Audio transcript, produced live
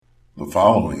The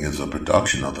following is a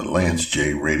production of the Lance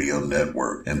J Radio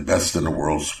Network and Best in the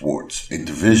World Sports, a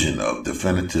division of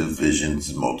Definitive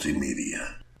Visions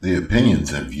Multimedia. The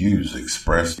opinions and views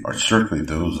expressed are strictly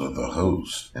those of the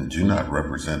host and do not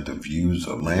represent the views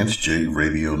of Lance J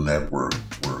Radio Network.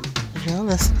 You're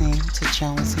listening to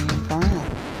Jonesy and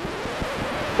Brown.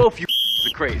 Both you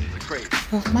are crazy.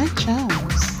 With Mike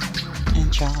Jones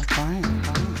and John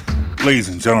Brown. Ladies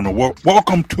and gentlemen,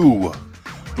 welcome to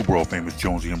the world famous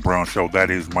Jonesy and Brown show. That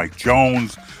is Mike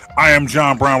Jones. I am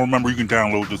John Brown. Remember, you can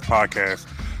download this podcast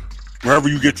wherever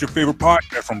you get your favorite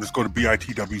podcast from. Just go to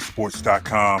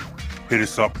bitwsports.com. Hit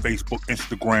us up, Facebook,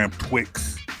 Instagram,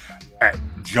 Twix, at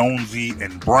Jonesy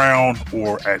and Brown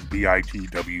or at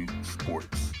BITW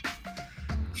Sports.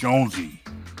 Jonesy,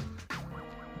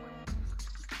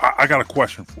 I got a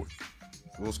question for you.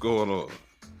 What's going on?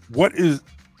 What is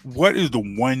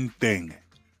the one thing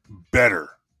better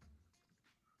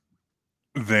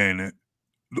than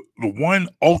the one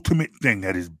ultimate thing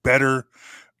that is better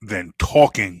than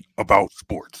talking about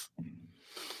sports?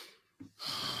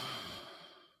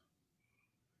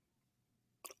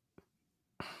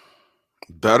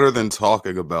 Better than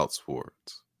talking about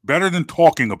sports. Better than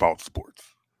talking about sports.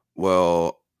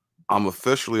 Well, I'm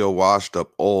officially a washed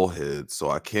up old head, so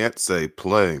I can't say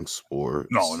playing sports.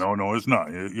 No, it's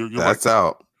not. You're That's right.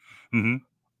 out.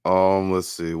 Mm-hmm. Let's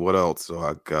see. What else do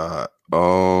I got?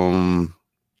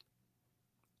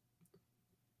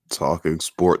 Talking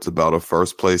sports about a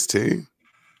first place team?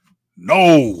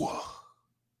 No.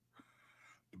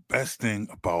 The best thing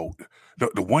about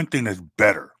the one thing that's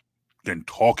better than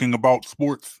talking about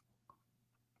sports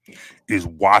is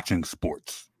watching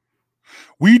sports.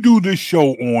 We do this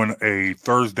show on a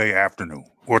Thursday afternoon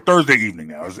or Thursday evening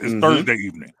now. It's Thursday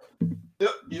evening.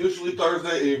 Yep, usually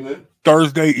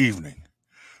Thursday evening.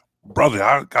 Brother,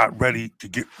 I got ready to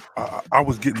get, I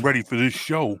was getting ready for this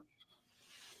show,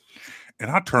 and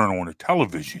I turned on the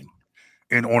television,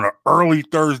 and on an early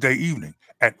Thursday evening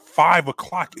at 5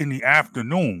 o'clock in the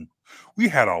afternoon, we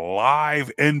had a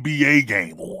live NBA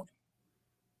game on.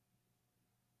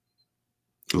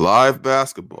 Live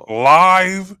basketball.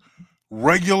 Live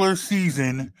regular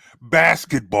season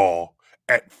basketball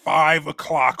at 5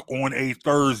 o'clock on a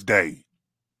Thursday.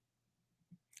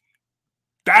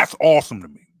 That's awesome to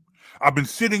me. I've been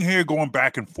sitting here going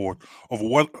back and forth of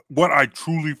what I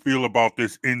truly feel about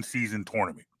this in-season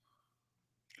tournament.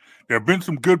 There have been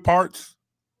some good parts.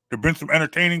 There have been some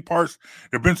entertaining parts.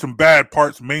 There have been some bad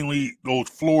parts, mainly those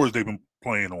floors they've been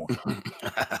playing on.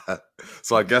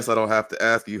 So I guess I don't have to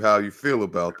ask you how you feel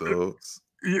about those.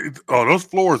 Those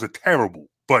floors are terrible.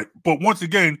 But once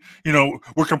again,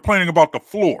 we're complaining about the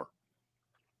floor.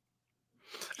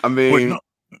 I mean,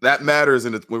 that matters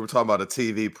when we're talking about a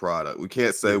TV product. We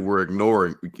can't say you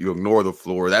ignore the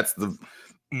floor. That's the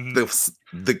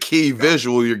key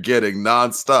visual you're getting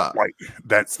nonstop. Right.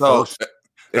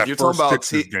 If you're talking about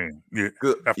game, game,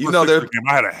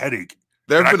 I had a headache.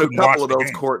 There have been a couple of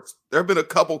those courts. There have been a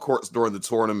couple courts during the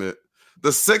tournament.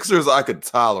 The Sixers I could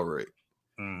tolerate.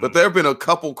 But there have been a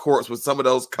couple courts with some of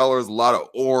those colors, a lot of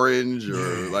orange,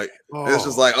 or it's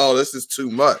just like, oh, this is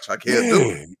too much. I can't do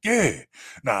it. Yeah.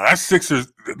 Nah,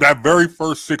 that very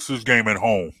first Sixers game at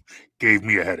home gave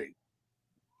me a headache.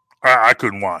 I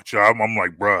couldn't watch. I'm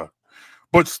like, bruh.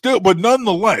 But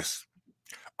nonetheless,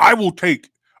 I will take.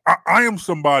 I am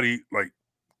somebody like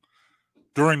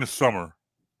during the summer.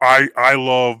 I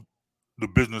love the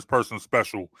business person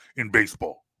special in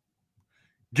baseball.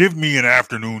 Give me an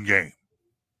afternoon game.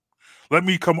 Let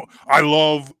me come. I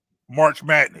love March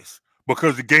Madness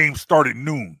because the game started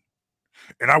noon,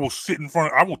 and I will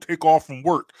take off from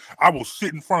work. I will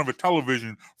sit in front of a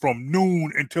television from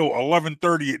noon until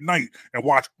 11:30 at night and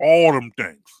watch all them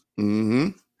things.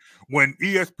 Mm-hmm. When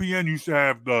ESPN used to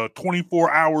have the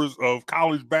 24 hours of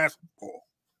college basketball,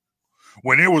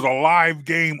 when there was a live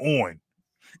game on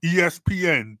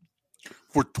ESPN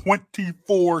for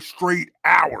 24 straight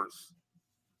hours.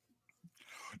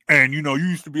 And, you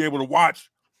used to be able to watch,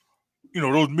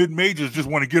 those mid-majors just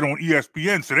want to get on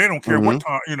ESPN, so they don't care what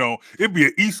time, it'd be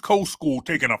an East Coast school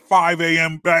taking a 5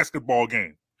 a.m. basketball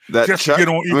game. That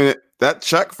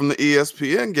check from the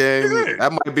ESPN game,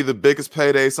 that might be the biggest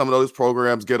payday some of those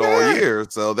programs get all year,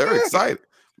 so they're excited.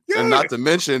 Yeah. And not to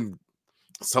mention,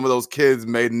 some of those kids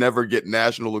may never get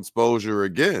national exposure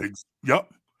again. Yep.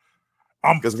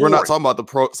 Because we're not talking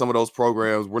about some of those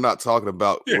programs. We're not talking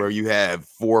about where you have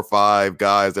 4 or 5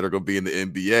 guys that are going to be in the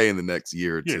NBA in the next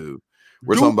year or two.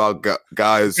 We're talking about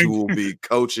guys who will be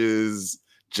coaches,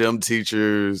 gym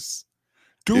teachers,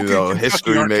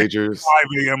 history majors. 5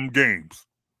 a.m. games,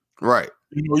 right?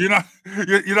 You're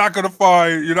not going to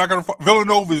find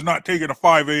Villanova is not taking a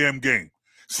 5 a.m. game.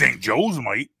 St. Joe's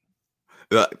might.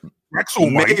 Drexel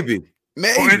might. Maybe.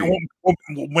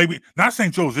 Maybe not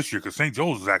St. Joe's this year because St.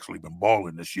 Joe's has actually been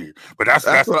balling this year. But that's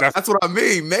what I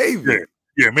mean. Maybe.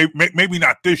 Yeah. Maybe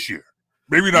not this year.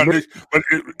 Maybe not this. But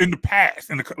in the past,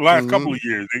 in the last couple of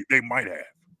years, they might have.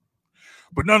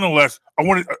 But nonetheless, I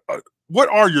wanted. What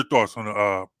are your thoughts on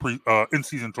the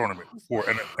in-season tournament for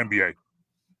NBA?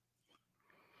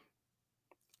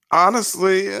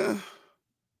 Honestly,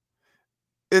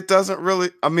 it doesn't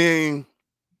really. I mean,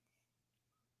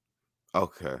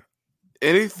 okay.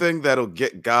 Anything that'll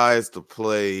get guys to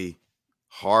play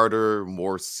harder,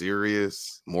 more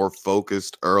serious, more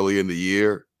focused early in the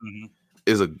year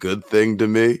is a good thing to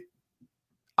me.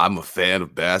 I'm a fan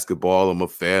of basketball. I'm a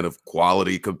fan of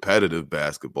quality, competitive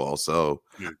basketball. So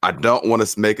I don't want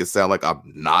to make it sound like I'm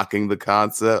knocking the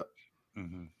concept,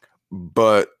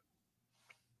 but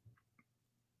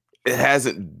it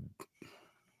hasn't.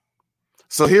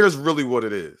 So here's really what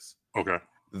it is. Okay.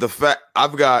 The fact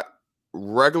I've got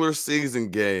regular season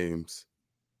games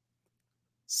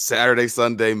Saturday,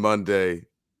 Sunday, Monday,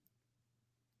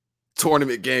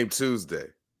 tournament game Tuesday,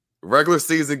 regular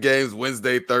season games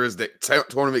Wednesday, Thursday,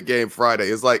 tournament game Friday.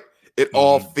 It's like it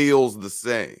all feels the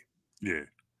same. Yeah.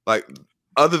 Like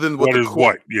other than what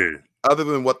other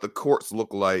than what the courts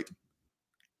look like,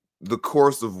 the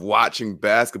course of watching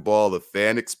basketball, the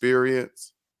fan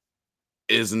experience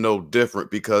is no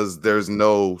different because there's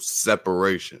no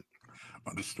separation.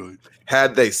 Understood.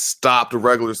 Had they stopped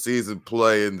regular season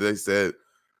play and they said,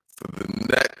 for the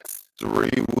next 3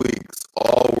 weeks,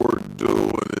 all we're doing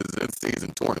is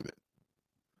in-season tournament,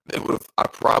 I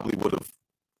probably would have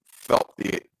felt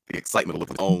the excitement of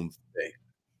its own thing.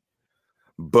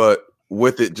 But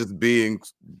with it just being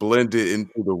blended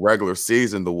into the regular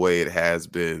season the way it has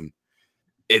been,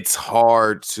 it's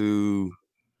hard to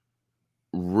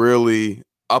really,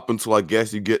 up until I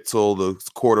guess you get till the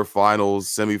quarterfinals,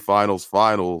 semifinals,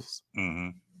 finals,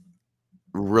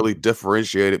 really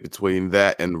differentiate it between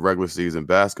that and regular season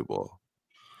basketball.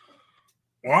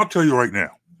 Well, I'll tell you right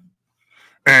now,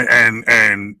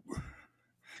 and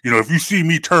if you see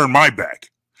me turn my back,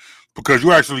 because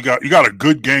you actually got a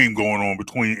good game going on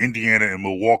between Indiana and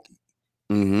Milwaukee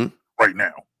right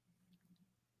now.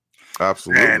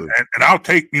 Absolutely, and I'll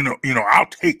take I'll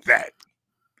take that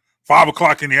 5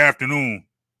 o'clock in the afternoon.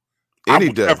 Any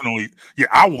day. Definitely,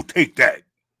 I will take that.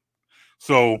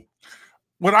 So,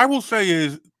 what I will say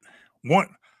is, I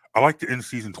like the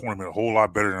in-season tournament a whole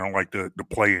lot better than I like the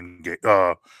play-in game,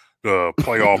 the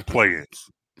playoff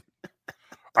play-ins.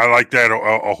 I like that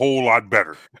a whole lot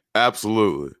better.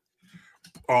 Absolutely.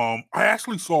 I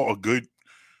actually saw a good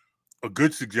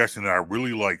suggestion that I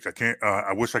really liked.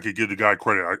 I wish I could give the guy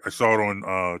credit. I saw it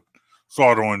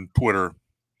on Twitter,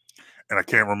 and I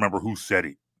can't remember who said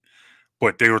it.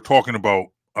 But they were talking about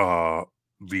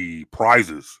the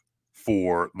prizes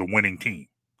for the winning team,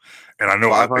 and I know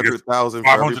 500,000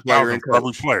 for every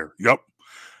player. Yep.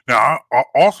 Now I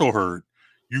also heard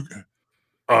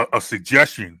a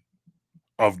suggestion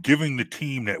of giving the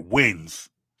team that wins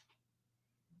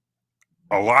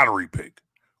a lottery pick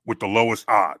with the lowest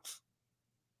odds.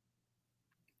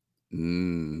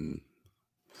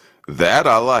 That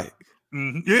I like.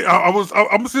 Yeah,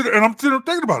 I'm sitting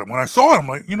thinking about it. When I saw it, I'm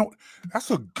like, that's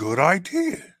a good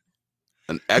idea.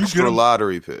 An extra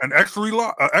lottery pick. An extra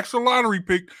lottery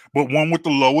pick, but one with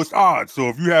the lowest odds. So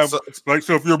if you have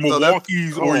if you're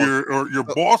Milwaukee's or your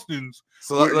Boston's.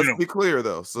 So let's be clear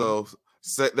though. So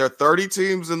say there are 30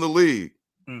 teams in the league.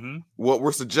 What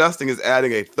we're suggesting is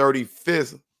adding a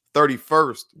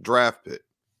 31st draft pick.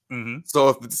 So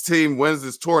if this team wins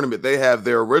this tournament, they have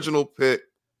their original pick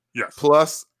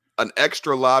plus an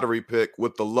extra lottery pick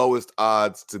with the lowest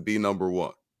odds to be number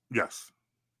 1. Yes.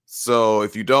 So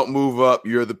if you don't move up,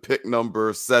 you're the pick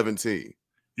number 17.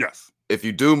 Yes. If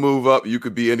you do move up, you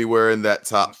could be anywhere in that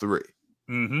top 3.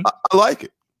 I like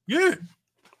it. Yeah.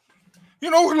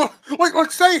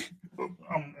 Like say,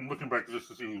 I'm looking back just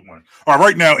to see who's winning. All right,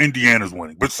 right now Indiana's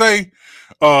winning, but say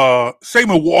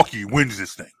Milwaukee wins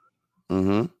this thing,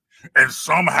 and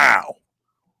somehow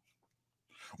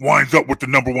winds up with the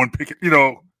number 1 pick.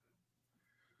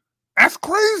 That's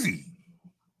crazy.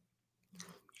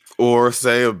 Or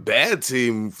say a bad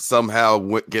team somehow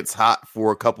gets hot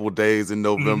for a couple of days in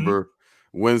November,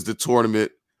 wins the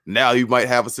tournament. Now you might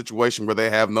have a situation where they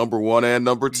have number 1 and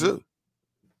number 2.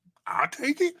 I'll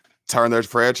take it. Turn their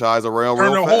franchise around.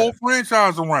 Turn their whole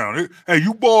franchise around. Hey,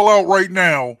 you ball out right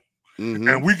now,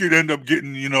 and we could end up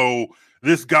getting,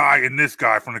 this guy and this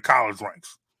guy from the college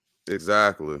ranks.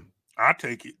 Exactly. I'll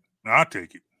take it.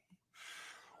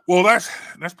 Well, that's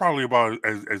probably about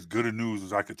as good a news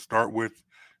as I could start with.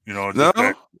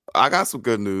 I got some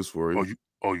good news for you.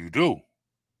 Oh, you do?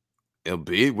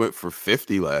 Embiid went for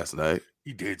 50 last night.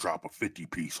 He did drop a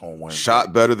 50-piece on Wednesday.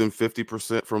 Shot better than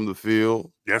 50% from the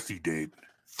field. Yes, he did.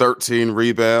 13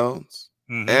 rebounds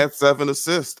and 7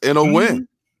 assists in a win.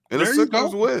 In a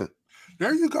Sixers win.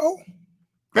 There you go.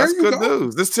 That's good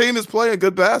news. This team is playing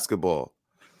good basketball.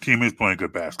 Team is playing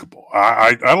good basketball.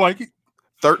 I like it.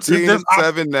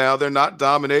 13-7 now. They're not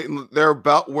dominating. They're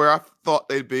about where I thought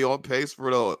they'd be, on pace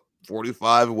for the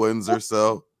 45 wins or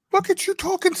so. Look at you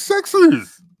talking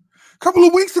Sixers. A couple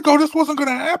of weeks ago, this wasn't going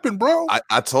to happen, bro.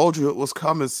 I told you it was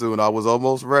coming soon. I was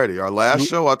almost ready. Our last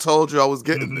show, I told you I was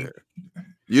getting there.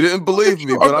 You didn't believe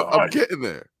me, but I'm getting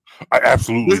there. I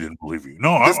absolutely didn't believe you.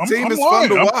 No, this team is fun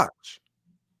to watch.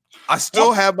 I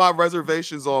still have my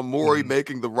reservations on Morey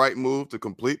making the right move to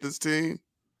complete this team,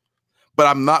 but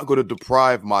I'm not going to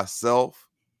deprive myself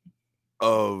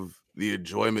of the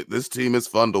enjoyment. This team is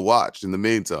fun to watch in the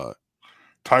meantime.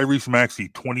 Tyrese Maxey,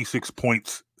 26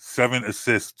 points, 7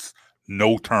 assists,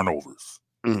 no turnovers.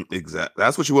 Exactly.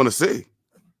 That's what you want to see.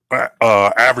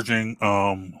 Averaging,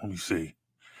 let me see.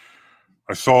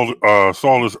 I saw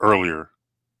this earlier.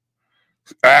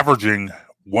 Averaging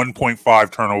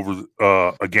 1.5 turnovers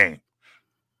a game.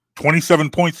 27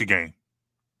 points a game.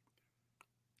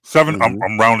 7,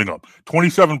 I'm rounding up.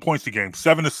 27 points a game,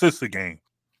 7 assists a game,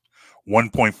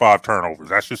 1.5 turnovers.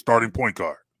 That's your starting point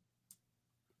guard.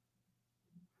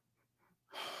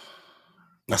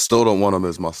 I still don't want him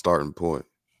as my starting point.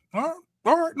 All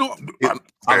right. No,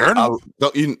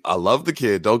 I love the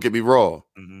kid. Don't get me wrong.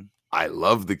 I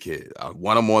love the kid. I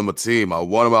want him on my team. I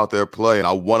want him out there playing.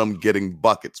 I want him getting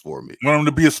buckets for me. You want him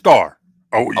to be a star.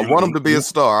 I want him to be a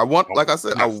star. Like I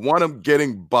said, I want him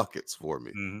getting buckets for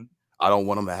me. I don't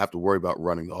want him to have to worry about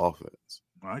running the offense.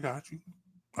 I got you.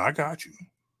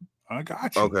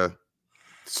 Okay.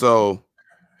 So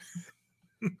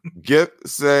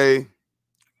say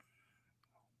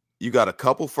you got a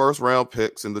couple first round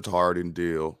picks in the Harden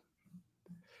deal,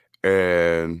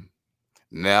 and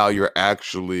now you're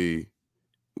actually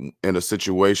in a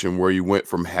situation where you went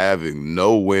from having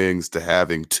no wings to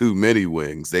having too many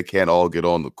wings. They can't all get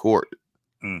on the court.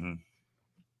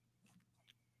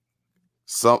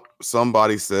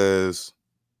 Somebody says,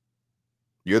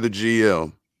 you're the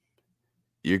GM.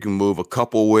 You can move a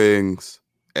couple wings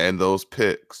and those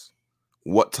picks.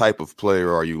 What type of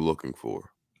player are you looking for?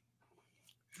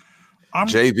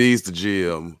 JB's the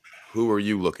GM. Who are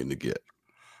you looking to get?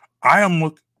 I am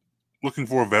looking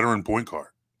for a veteran point guard.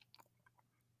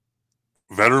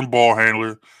 Veteran ball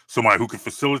handler, somebody who can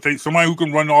facilitate, somebody who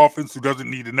can run the offense, who doesn't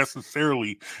need to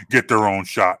necessarily get their own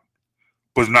shot,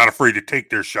 but is not afraid to take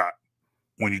their shot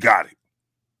when you got it.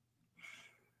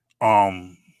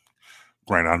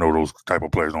 Granted, I know those type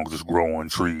of players don't just grow on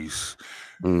trees.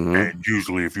 And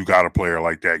usually if you got a player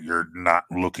like that, you're not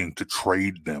looking to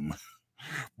trade them.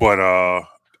 But,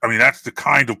 that's the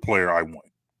kind of player I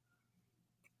want.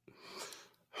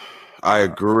 I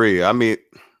agree.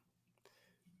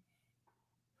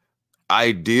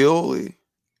 Ideally,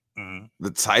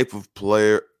 the type of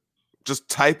player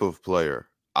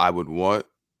I would want,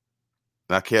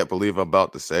 and I can't believe I'm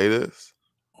about to say this,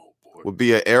 would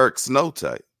be an Eric Snow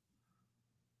type.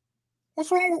 What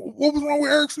was wrong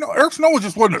with Eric Snow? Eric Snow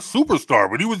just wasn't a superstar,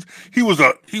 but he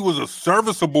was a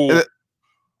serviceable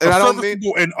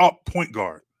and up point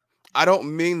guard. I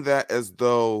don't mean that as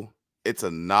though it's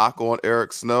a knock on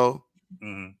Eric Snow,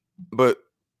 but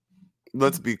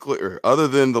let's be clear. Other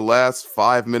than the last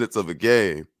 5 minutes of a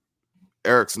game,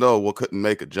 Eric Snow couldn't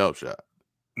make a jump shot.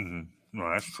 No,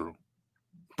 that's true.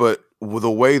 But with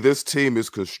the way this team is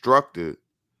constructed,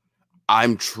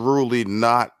 I'm truly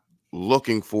not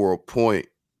looking for a point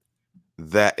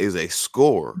that is a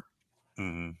scorer.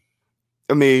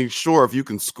 Sure, if you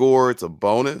can score, it's a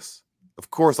bonus. Of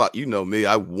course, you know me,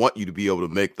 I want you to be able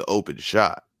to make the open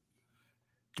shot.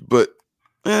 But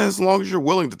as long as you're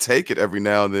willing to take it every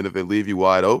now and then, if they leave you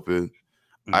wide open,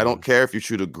 I don't care if you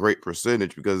shoot a great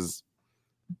percentage, because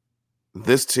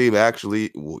this team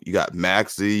actually, you got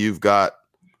Maxey, you've got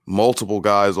multiple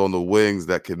guys on the wings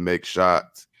that can make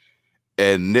shots.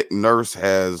 And Nick Nurse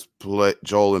has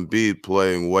Joel Embiid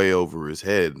playing way over his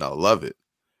head, and I love it.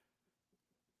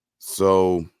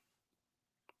 So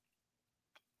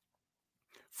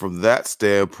from that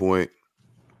standpoint,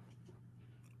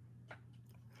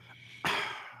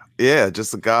 yeah,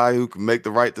 just a guy who can make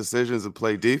the right decisions and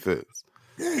play defense.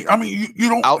 Yeah, you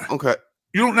don't. Okay,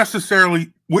 you don't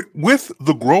necessarily with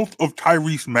the growth of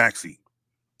Tyrese Maxey,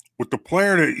 with the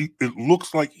player that it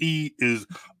looks like he is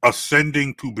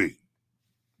ascending to be.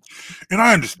 And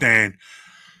I understand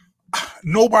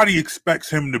nobody expects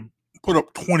him to put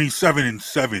up 27 and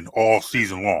 7 all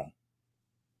season long.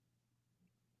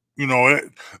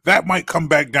 that might come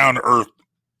back down to earth,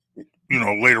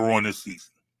 later on this season.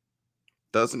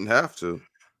 Doesn't have to.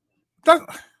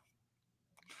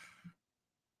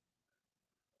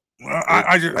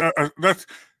 That's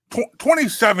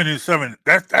 27 and 7.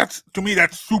 That's to me,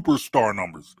 that's superstar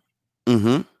numbers.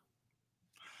 Mm-hmm.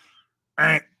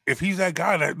 And if he's that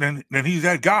guy, then he's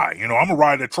that guy. I'm gonna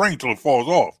ride that train till it falls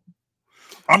off.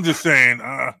 I'm just saying,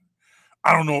 I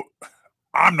don't know.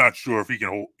 I'm not sure if he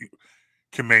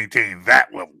can maintain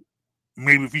that level.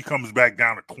 Maybe if he comes back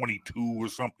down to 22 or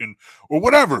something or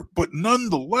whatever. But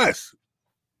nonetheless,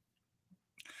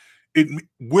 at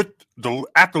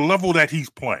the level that he's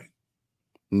playing,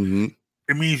 mm-hmm.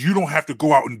 it means you don't have to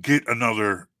go out and get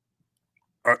another.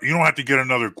 You don't have to get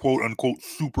another quote unquote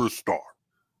superstar.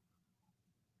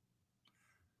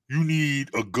 You need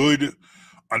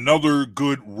another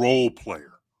good role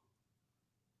player.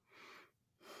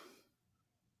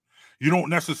 You don't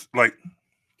necessarily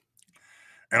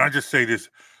and I just say this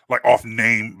off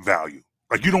name value.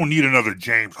 You don't need another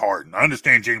James Harden. I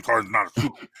understand James Harden's not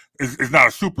is not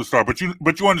a superstar, but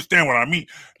you understand what I mean.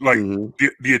 Mm-hmm.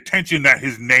 The attention that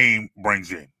his name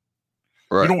brings in.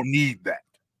 Right. You don't need that.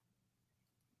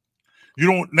 You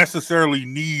don't necessarily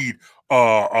need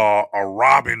a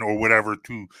Robin or whatever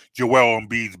to Joel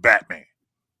Embiid's Batman.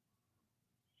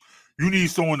 You need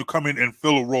someone to come in and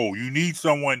fill a role. You need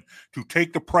someone to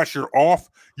take the pressure off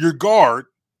your guard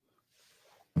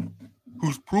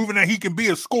who's proven that he can be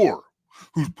a scorer,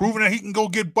 who's proven that he can go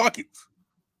get buckets.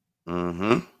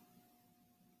 Mm-hmm.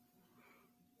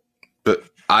 But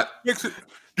and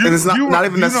it's not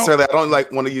even necessarily, I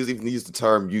don't want to use the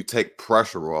term you take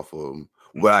pressure off of him.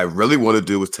 What I really want to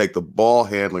do is take the ball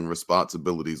handling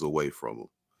responsibilities away from him.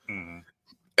 Mm-hmm.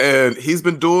 And he's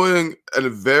been doing a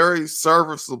very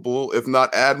serviceable, if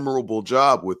not admirable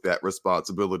job with that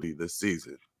responsibility this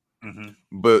season. Mm-hmm.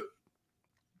 But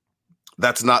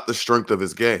that's not the strength of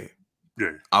his game.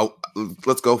 Yeah.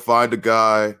 Let's go find a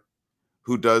guy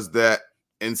who does that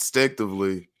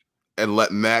instinctively and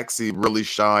let Maxey really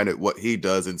shine at what he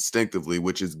does instinctively,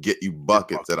 which is get you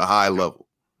buckets at a high level.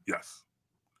 Yes.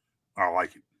 I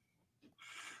like it.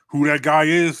 Who that guy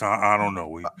is, I don't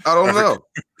know. I don't know.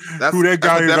 Who that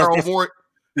guy is?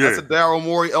 That's a Daryl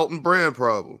Morey, Elton Brand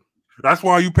problem. That's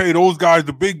why you pay those guys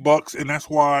the big bucks, and that's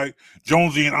why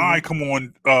Jonesy and I come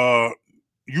on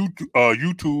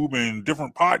YouTube and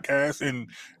different podcasts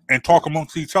and talk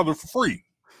amongst each other for free.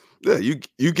 Yeah,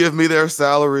 you give me their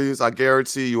salaries, I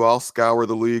guarantee you I'll scour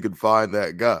the league and find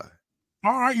that guy.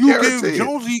 All right,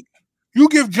 you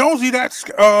give Jonesy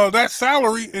that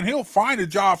salary, and he'll find a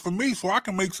job for me so I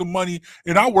can make some money,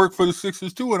 and I'll work for the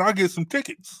Sixers too, and I'll get some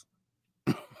tickets.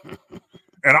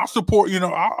 And I'll support,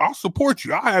 I'll support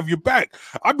you. I'll have your back.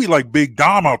 I'd be like Big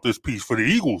Dom out this piece for the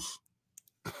Eagles.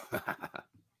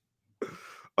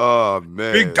 Oh,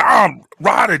 man. Big Dom,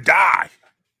 ride or die.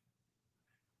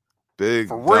 Big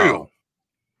for Dom. real.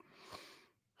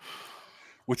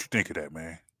 What you think of that,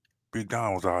 man? Big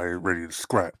Dom was out here ready to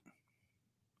scrap.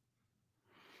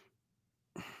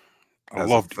 I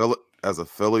loved it. As a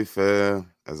Philly fan,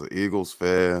 as an Eagles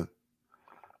fan,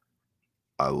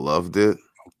 I loved it.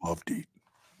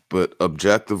 But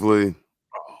objectively,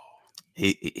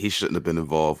 he shouldn't have been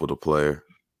involved with a player.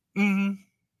 Mm-hmm.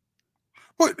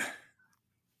 But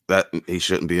that he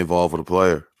shouldn't be involved with a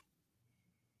player.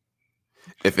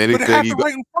 If anything, but it happened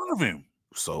right in front of him.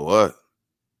 So what?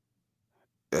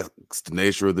 It's the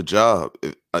nature of the job.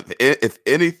 If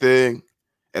anything,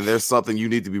 and there's something you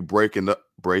need to be breaking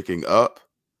up,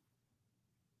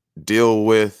 deal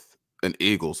with an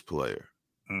Eagles player,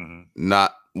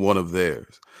 not one of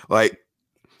theirs.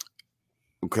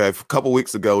 Okay, a couple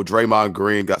weeks ago, Draymond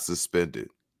Green got suspended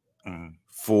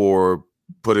for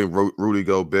putting Rudy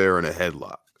Gobert in a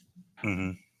headlock.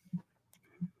 Mm-hmm.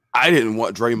 I didn't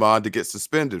want Draymond to get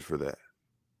suspended for that.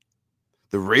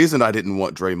 The reason I didn't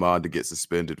want Draymond to get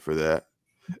suspended for that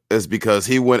is because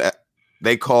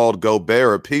they called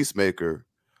Gobert a peacemaker,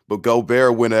 but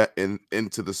Gobert went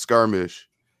into the skirmish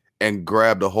and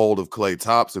grabbed a hold of Klay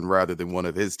Thompson rather than one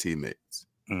of his teammates.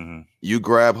 Mm-hmm. You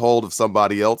grab hold of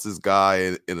somebody else's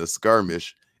guy in a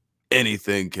skirmish,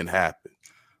 anything can happen.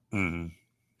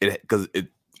 Because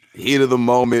heat of the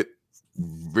moment,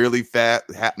 really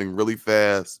fast, happening really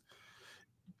fast.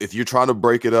 If you're trying to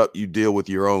break it up, you deal with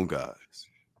your own guys.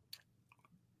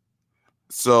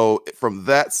 So from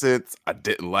that sense, I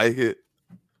didn't like it,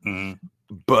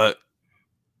 but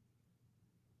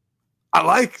I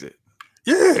liked it.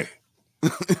 Yeah.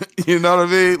 You know what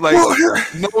I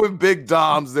mean? Knowing Big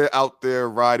Dom's out there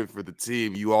riding for the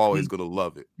team, you always gonna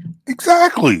love it.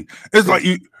 Exactly. It's like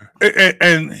you,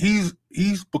 and he's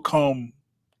become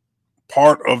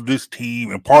part of this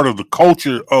team and part of the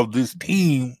culture of this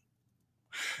team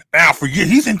now for years.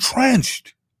 He's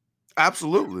entrenched.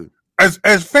 Absolutely.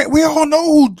 We all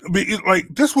know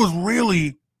this was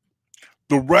really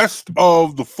the rest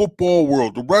of the football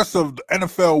world, the rest of the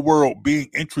NFL world being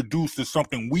introduced to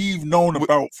something we've known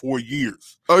about for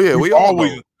years. Oh yeah, we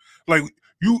always know. Like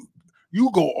you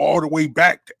go all the way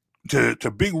back to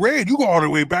Big Red. You go all the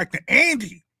way back to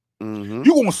Andy. Mm-hmm.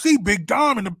 You're gonna see Big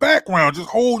Dom in the background, just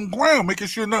holding ground, making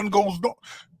sure nothing goes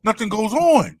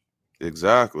on.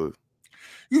 Exactly.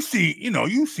 You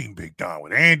seen Big Dom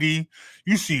with Andy.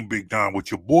 You seen Big Dom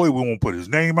with your boy. We won't put his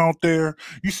name out there.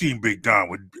 You seen Big Dom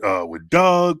with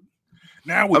Doug.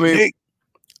 Now with Nick.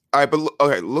 All right, but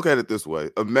look at it this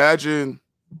way. Imagine,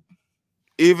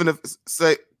 even if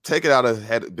take it out of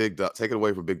Big Dom, take it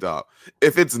away from Big Dom.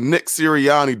 If it's Nick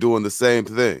Sirianni doing the same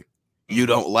thing, you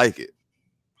don't like it.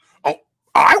 Oh,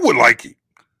 I would like it.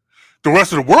 The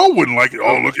rest of the world wouldn't like it.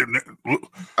 Oh, look at Nick. Look.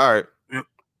 All right.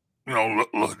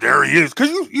 Look, there he is. Because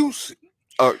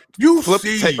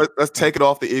let's take it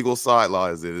off the Eagles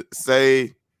sidelines.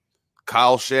 Say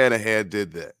Kyle Shanahan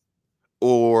did that,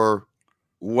 or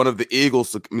one of the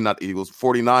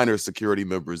 49ers security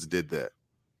members did that.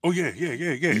 Oh yeah.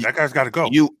 That guy's got to go.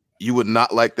 You would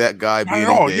not like that guy being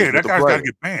engaged. Yeah, that guy's got to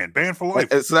get banned for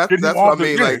life. So that's what I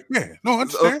mean. No,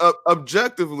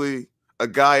 objectively, a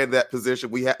guy in that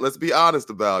position, let's be honest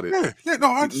about it. Yeah,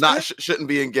 no, I understand. Shouldn't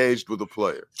be engaged with a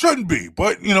player. Shouldn't be,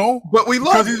 but but we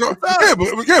love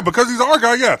it. Because he's our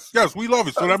guy. Yes, we love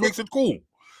it. So that makes it cool.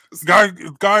 Guy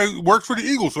works for the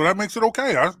Eagles, so that makes it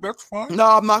okay. That's fine. No,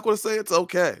 I'm not going to say it's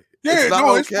okay. Yeah,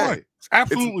 it's fine. It's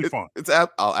absolutely fine.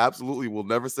 I'll absolutely will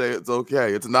never say it's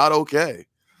okay. It's not okay.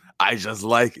 I just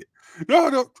like it.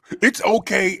 No, it's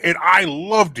okay, and I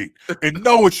loved it. And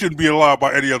no, it shouldn't be allowed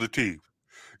by any other team.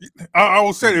 I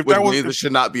will say it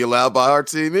should not be allowed by our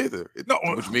team either.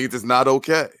 Which means it's not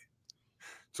okay.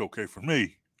 It's okay for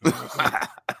me.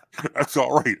 That's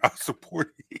all right. I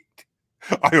support it.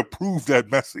 I approve that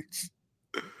message.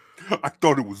 I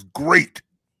thought it was great.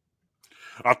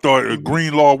 I thought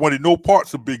Greenlaw wanted no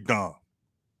parts of Big Dom.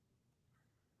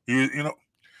 And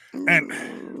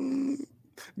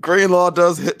Greenlaw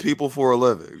does hit people for a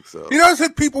living. So he does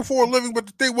hit people for a living, but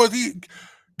the thing was,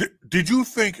 did you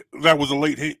think that was a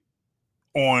late hit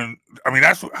on? I mean,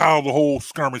 that's how the whole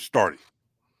skirmish started.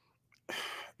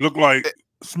 Looked like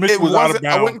Smith was out of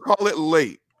bounds. I wouldn't call it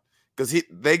late because he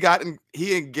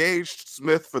engaged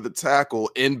Smith for the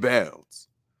tackle inbounds.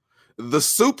 The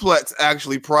suplex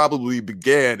actually probably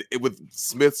began with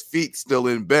Smith's feet still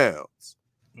in bounds.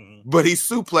 Mm-hmm. But he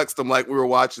suplexed him like we were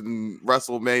watching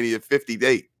WrestleMania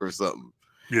 58 or something.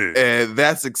 Yeah. And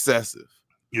that's excessive.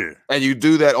 Yeah. And you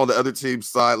do that on the other team's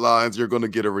sidelines, you're going to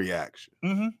get a reaction.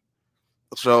 Mm-hmm.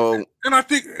 So. And I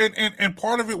think, and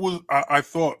part of it was, I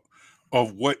thought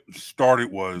of what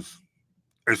started was,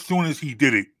 as soon as he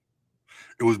did it,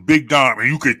 it was Big Dom, and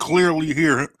you could clearly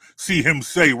see him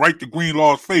say right to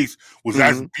Greenlaw's face was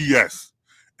that's BS,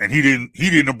 and he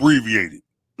didn't abbreviate it.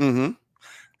 Mm-hmm.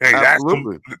 Hey,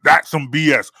 that's some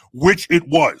BS, which it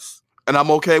was, and I'm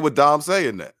okay with Dom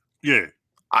saying that. Yeah,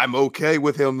 I'm okay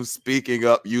with him speaking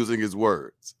up, using his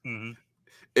words. Mm-hmm.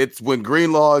 It's when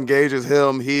Greenlaw engages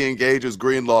him, he engages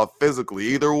Greenlaw physically.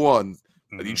 Either one,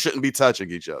 you shouldn't be touching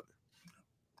each other.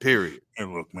 Period.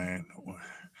 And look, man.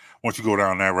 Once you go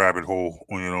down that rabbit hole,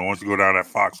 once you go down that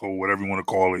foxhole, whatever you want to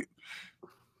call it,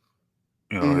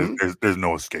 there's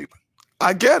no escaping.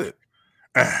 I get it.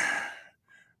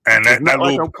 And that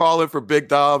like I'm calling for Big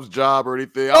Dom's job or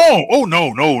anything. No. I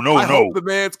hope the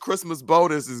man's Christmas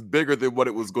bonus is bigger than what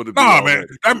it was going to be. Nah, man.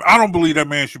 I don't believe that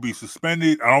man should be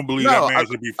suspended. I don't believe that man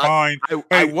should be fined.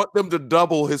 I want them to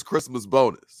double his Christmas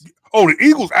bonus. Oh, the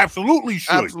Eagles absolutely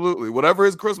should. Absolutely. Whatever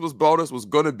his Christmas bonus was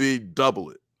going to be, double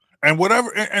it. And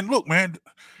whatever, and look, man,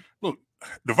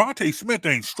 Devontae Smith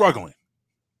ain't struggling.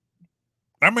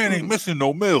 That man ain't missing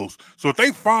no meals. So if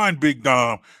they find Big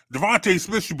Dom, Devontae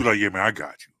Smith should be like, yeah, man, I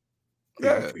got you.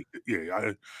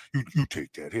 You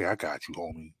take that. Hey, I got you,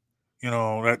 homie.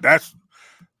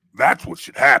 That's what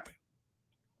should happen.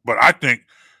 But I think,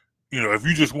 if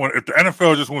the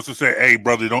NFL just wants to say, hey,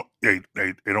 brother, don't do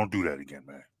that again,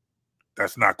 man.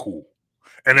 That's not cool.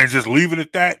 And then just leave it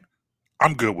at that,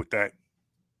 I'm good with that.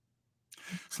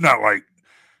 It's not like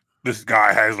this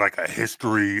guy has like a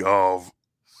history of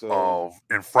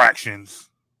infractions.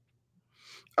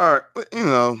 All right, but end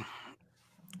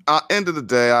of the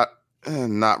day,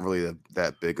 not really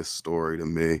that big a story to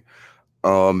me.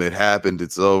 It happened.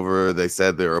 It's over. They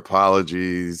said their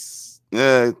apologies.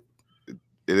 Yeah, it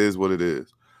is what it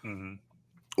is.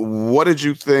 Mm-hmm. What did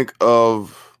you think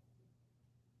of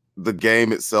the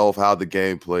game itself? How the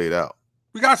game played out?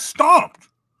 We got stomped.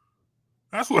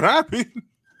 That's what happened.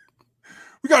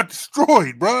 We got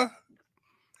destroyed, bruh.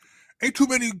 Ain't too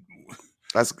many.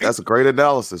 That's a great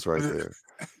analysis right there.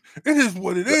 It is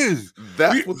what it is.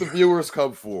 That's what the viewers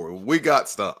come for. We got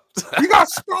stomped. We got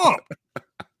stomped.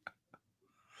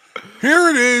 Here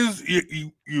it is.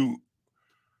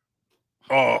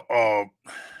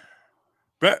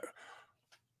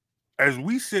 As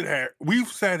we've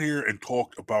sat here and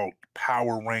talked about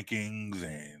power rankings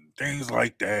and things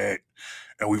like that,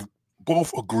 and we've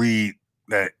both agreed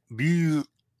that these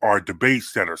are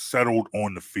debates that are settled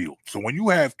on the field. So when you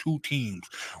have two teams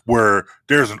where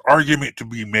there's an argument to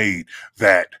be made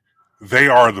that they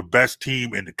are the best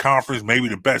team in the conference, maybe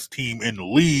the best team in the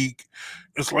league,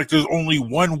 it's like there's only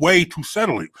one way to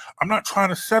settle it. I'm not trying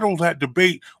to settle that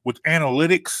debate with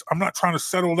analytics. I'm not trying to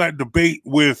settle that debate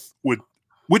with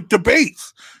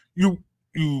debates. You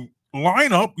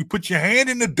line up, you put your hand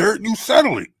in the dirt, and you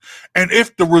settle it. And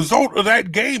if the result of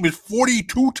that game is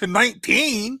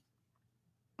 42-19,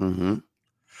 it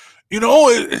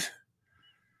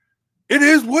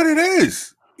is what it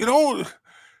is.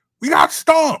 We got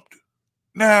stomped.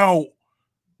 Now,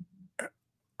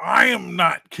 I am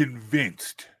not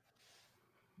convinced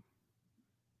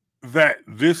that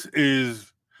this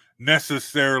is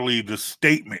necessarily the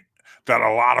statement that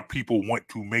a lot of people want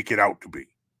to make it out to be.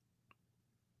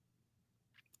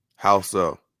 How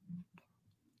so?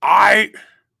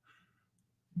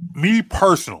 Me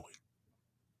personally,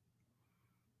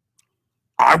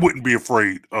 I wouldn't be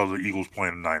afraid of the Eagles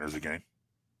playing the Niners again.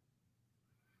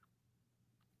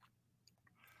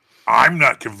 I'm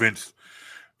not convinced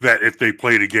that if they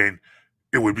played again,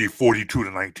 it would be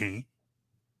 42-19.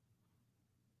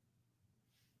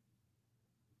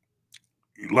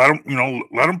 Let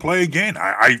them play again.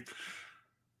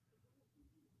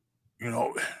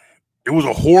 It was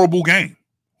a horrible game.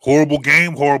 Horrible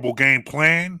game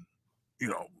plan.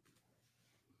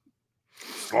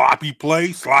 Sloppy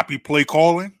play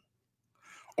calling,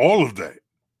 all of that.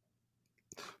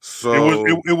 So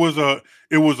it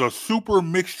was a super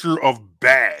mixture of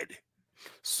bad.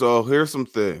 So here's some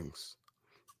things.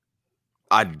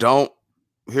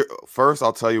 First,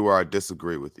 I'll tell you where I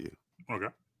disagree with you. Okay.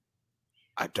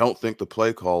 I don't think the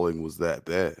play calling was that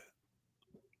bad.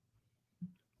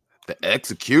 The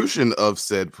execution of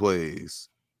said plays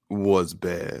was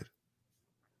bad.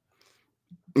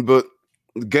 But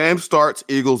the game starts,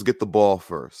 Eagles get the ball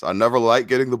first. I never like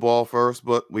getting the ball first,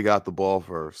 but we got the ball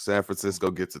first. San Francisco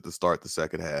gets it to start the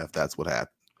second half. That's what happened.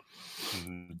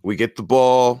 Mm-hmm. We get the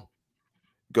ball,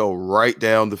 go right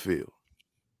down the field.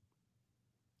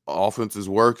 Offense is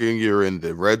working. You're in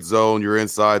the red zone. You're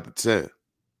inside the 10.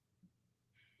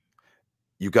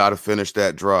 You got to finish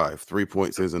that drive. 3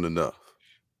 points isn't enough.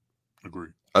 Agree.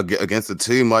 Against a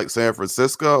team like San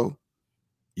Francisco,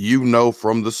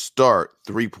 from the start,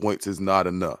 3 points is not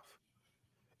enough.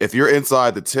 If you're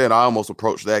inside the 10, I almost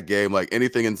approach that game like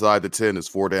anything inside the 10 is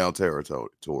 4-down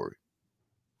territory.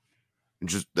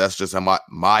 That's just how my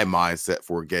mindset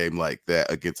for a game like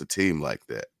that against a team like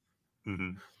that.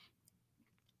 Mm-hmm.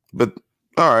 But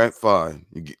all right, fine.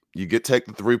 You take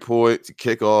the 3 points, you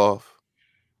kick off.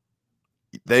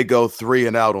 They go 3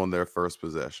 and out on their first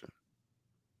possession.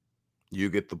 You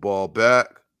get the ball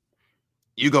back.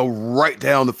 You go right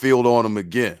down the field on them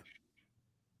again.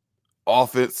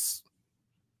 Offense,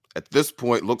 at this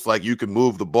point, looks like you can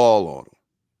move the ball on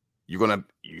them.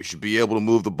 You should be able to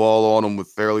move the ball on them with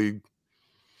fairly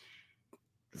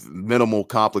minimal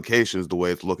complications the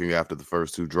way it's looking after the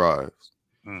first 2 drives.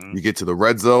 Mm-hmm. You get to the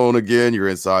red zone again. You're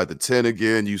inside the 10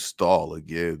 again. You stall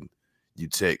again. You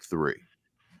take 3.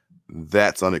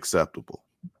 That's unacceptable.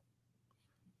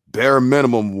 Bare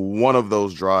minimum, one of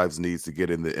those drives needs to get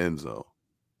in the end zone.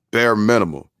 Bare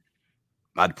minimum.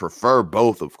 I'd prefer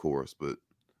both, of course, but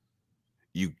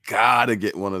you got to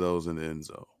get one of those in the end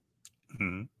zone.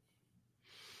 Mm-hmm.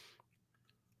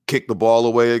 Kick the ball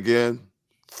away again.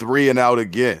 3 and out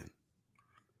again.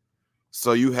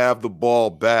 So you have the ball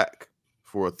back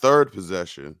for a third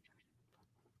possession,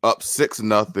 up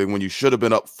 6-0 when you should have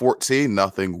been up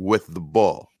 14-0 with the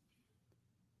ball.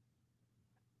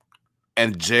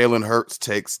 And Jalen Hurts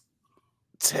takes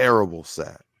terrible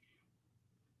sack.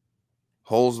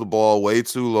 Holds the ball way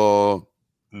too long.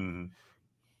 Mm-hmm.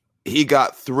 He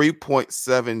got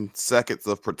 3.7 seconds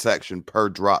of protection per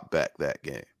drop back that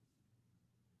game.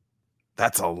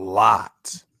 That's a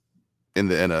lot in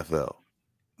the NFL.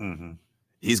 Mm-hmm.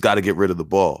 He's got to get rid of the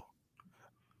ball.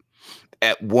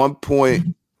 At one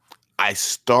point, it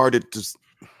started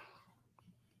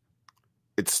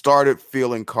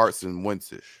feeling Carson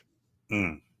Wentz-ish.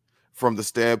 From the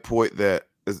standpoint that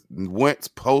Wentz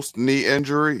post-knee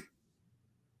injury,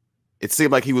 it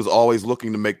seemed like he was always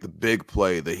looking to make the big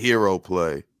play, the hero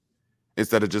play,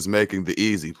 instead of just making the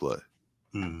easy play.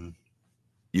 Mm-hmm.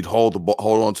 You'd hold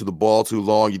on to the ball too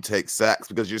long. You take sacks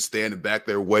because you're standing back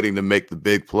there waiting to make the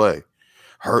big play.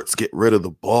 Hurts, get rid of the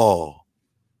ball.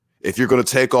 If you're going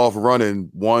to take off running,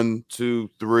 1,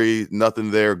 2, 3,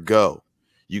 nothing there, go.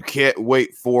 You can't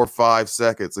wait 4 or 5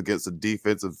 seconds against a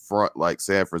defensive front like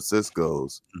San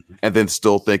Francisco's and then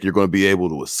still think you're going to be able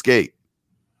to escape.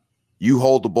 You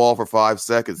hold the ball for 5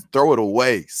 seconds, throw it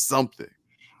away, something.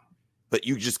 But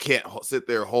you just can't sit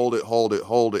there, hold it,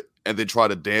 and then try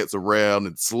to dance around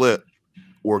and slip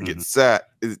or get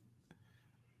sacked. It's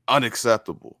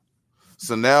unacceptable.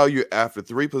 So now you're after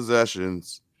 3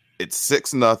 possessions, it's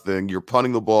 6-0, you're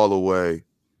punting the ball away,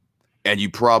 and you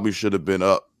probably should have been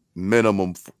up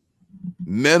minimum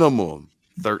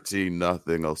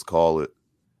 13-0, let's call it.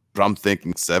 But I'm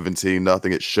thinking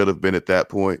 17-0. It should have been at that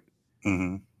point.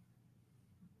 Mm-hmm.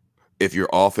 If your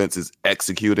offense is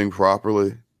executing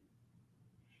properly,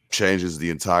 changes the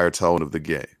entire tone of the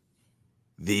game.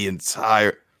 The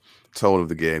entire tone of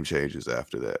the game changes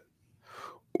after that.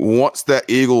 Once that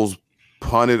Eagles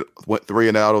went 3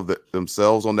 and out of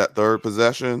themselves on that third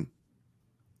possession,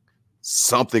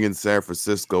 something in San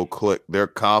Francisco clicked. Their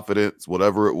confidence,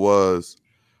 whatever it was,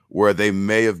 where they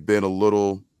may have been a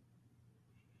little,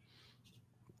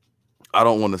 I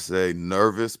don't want to say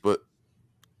nervous, but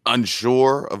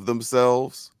unsure of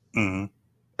themselves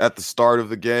at the start of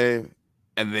the game.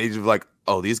 And they just like,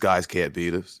 oh, these guys can't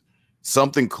beat us.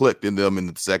 Something clicked in them in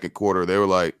the second quarter. They were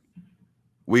like,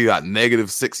 we got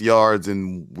 -6 yards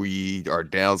and we are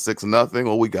down 6-0.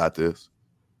 Well, we got this.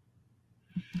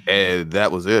 And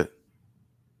that was it.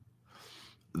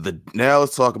 Now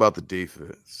let's talk about the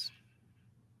defense.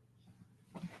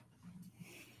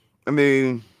 I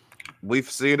mean,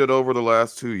 we've seen it over the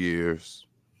last 2 years.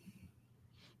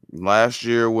 Last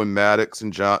year when Maddox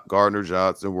and Gardner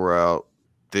Johnson were out,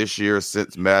 this year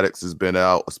since Maddox has been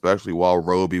out, especially while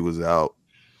Roby was out,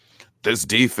 this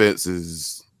defense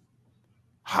is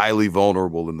highly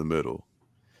vulnerable in the middle.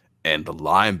 And the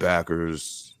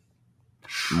linebackers,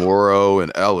 Morrow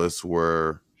and Ellis,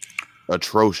 were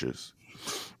atrocious.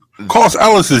 Cost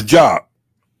Ellis his job.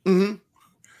 Mm-hmm.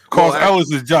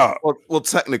 Ellis his job. Well,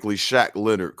 technically, Shaq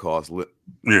Leonard cost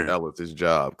Ellis his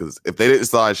job, because if they didn't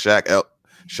sign Shaq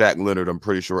Leonard, I'm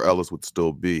pretty sure Ellis would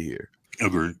still be here.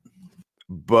 Agreed.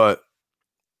 But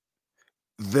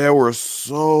there were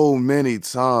so many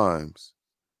times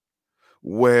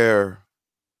where,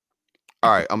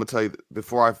 all right, I'm going to tell you,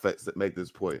 before I make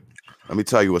this point, let me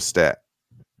tell you a stat.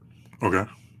 Okay.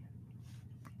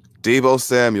 Deebo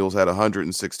Samuels had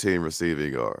 116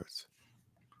 receiving yards.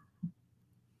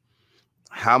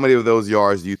 How many of those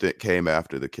yards do you think came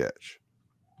after the catch?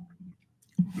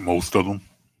 Most of them.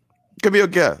 Give me a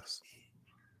guess.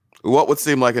 What would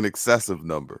seem like an excessive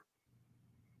number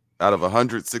out of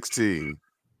 116?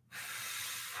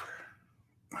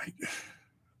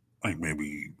 Like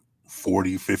maybe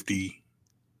 40, 50.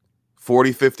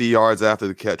 40, 50 yards after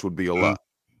the catch would be a lot.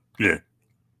 Yeah.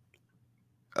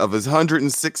 Of his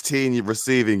 116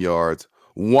 receiving yards,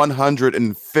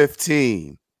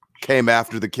 115 came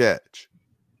after the catch.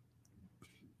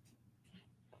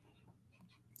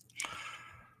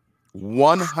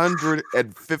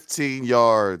 115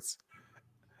 yards.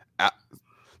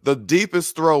 The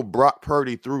deepest throw Brock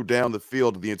Purdy threw down the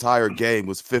field of the entire game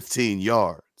was 15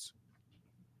 yards.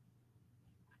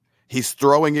 He's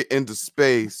throwing it into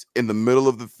space in the middle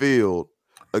of the field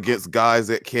against guys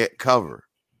that can't cover.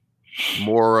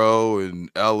 Morrow and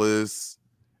Ellis.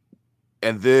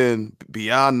 And then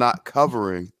beyond not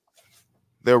covering,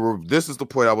 this is the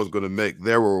point I was going to make.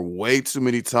 There were way too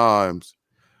many times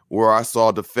where I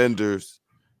saw defenders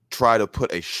try to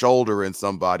put a shoulder in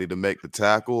somebody to make the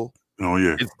tackle. Oh,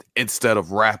 yeah. Instead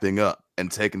of wrapping up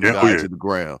and taking the guy to the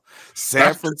ground.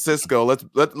 San Francisco,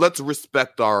 let's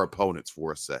respect our opponents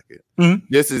for a second. Mm-hmm.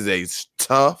 This is a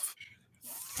tough,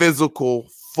 physical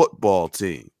football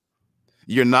team.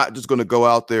 You're not just going to go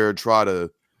out there and try to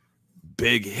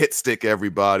big hit stick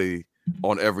everybody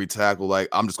on every tackle. Like,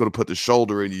 I'm just going to put the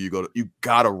shoulder in you. You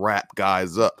got to wrap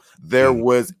guys up. There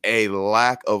was a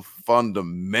lack of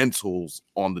fundamentals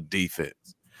on the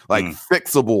defense, like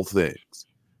fixable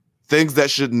things that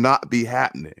should not be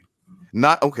happening.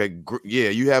 Not okay.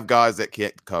 You have guys that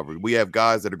can't cover. We have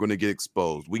guys that are going to get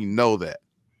exposed. We know that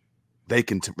they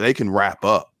can wrap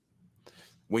up.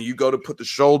 When you go to put the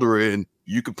shoulder in,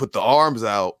 you can put the arms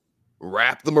out,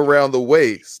 wrap them around the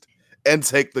waist, and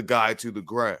take the guy to the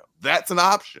ground. That's an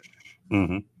option.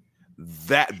 Mm-hmm.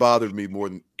 That bothered me more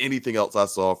than anything else I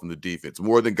saw from the defense.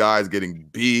 More than guys getting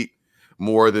beat,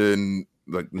 more than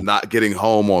like not getting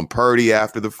home on Purdy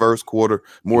after the first quarter.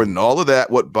 More than all of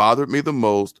that, what bothered me the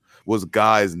most was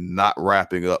guys not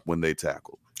wrapping up when they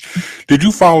tackled. Did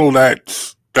you follow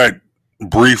that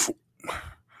brief,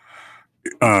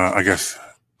 I guess,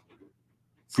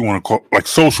 if you want to call like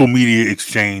social media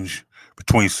exchange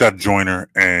between Seth Joyner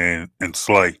and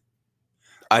Slay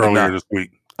earlier this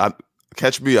week?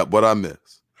 Catch me up. What I miss?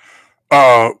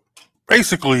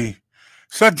 Basically,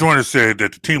 Seth Joyner said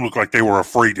that the team looked like they were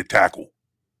afraid to tackle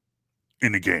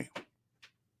in the game.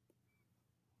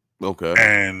 Okay.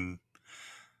 And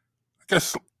I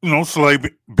guess, Slay,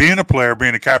 being a player,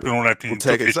 being a captain on that team,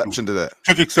 took exception to that.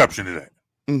 Took exception to that.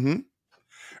 Mm-hmm.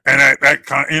 And that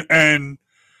kind of, and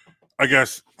I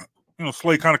guess,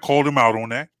 Slay kind of called him out on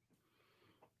that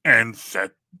and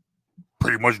said,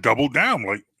 pretty much doubled down.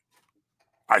 Like,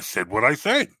 I said what I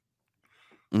said.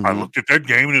 Mm-hmm. I looked at that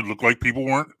game and it looked like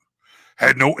people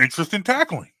had no interest in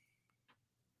tackling.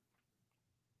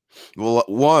 Well,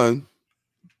 one,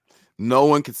 no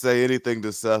one can say anything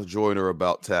to Seth Joyner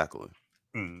about tackling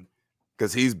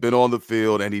because he's been on the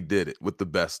field and he did it with the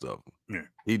best of them. Yeah.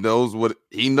 He knows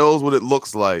what it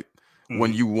looks like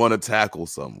when you want to tackle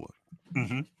someone.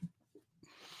 Mm-hmm.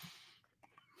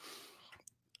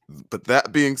 But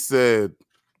that being said,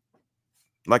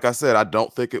 like I said, I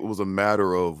don't think it was a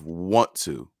matter of want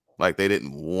to. Like they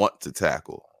didn't want to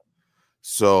tackle.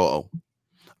 So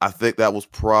I think that was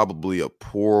probably a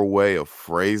poor way of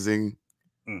phrasing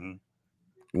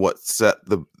what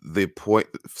the point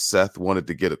Seth wanted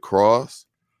to get across.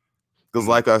 Because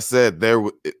like I said,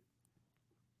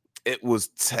 it was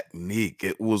technique.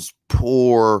 It was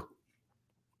poor.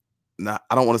 I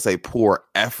don't want to say poor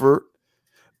effort,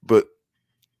 but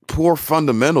poor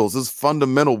fundamentals. This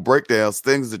fundamental breakdowns,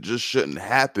 things that just shouldn't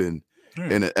happen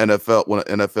in an NFL when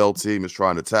an NFL team is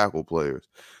trying to tackle players.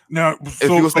 Now, if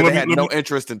you say they had no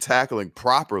interest in tackling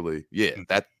properly,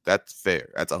 that's fair.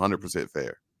 That's 100%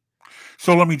 fair.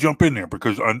 So let me jump in there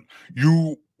because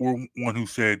you were one who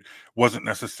said wasn't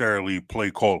necessarily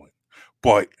play calling,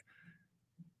 but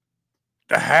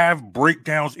to have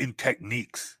breakdowns in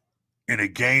techniques in a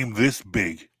game this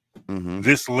big,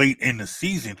 this late in the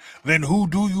season, then who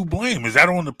do you blame? Is that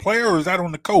on the player or is that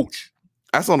on the coach?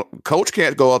 That's on coach.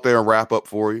 Can't go out there and wrap up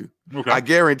for you. Okay. I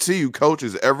guarantee you,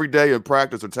 coaches every day in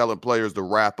practice are telling players to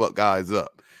wrap up guys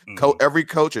up. Every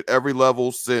coach at every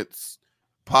level since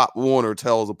Pop Warner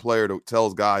tells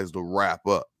guys to wrap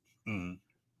up.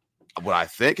 What I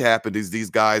think happened is these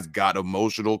guys got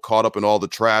emotional, caught up in all the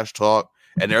trash talk,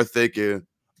 and they're thinking,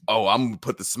 "Oh, I'm gonna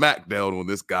put the smack down on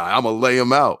this guy. I'm gonna lay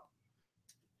him out."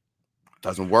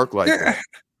 Doesn't work like that.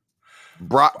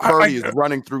 Brock Purdy is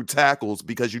running through tackles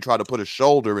because you try to put a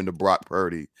shoulder into Brock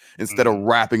Purdy instead of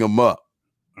wrapping him up.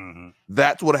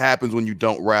 That's what happens when you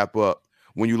don't wrap up,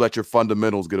 when you let your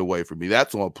fundamentals get away from you.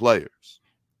 That's on players.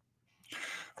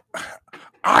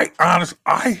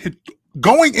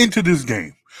 Going into this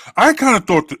game, I kind of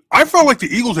thought I felt like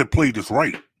the Eagles had played this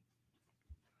right.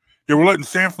 They were letting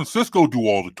San Francisco do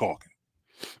all the talking.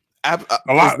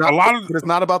 It's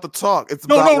not about the talk. It's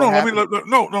about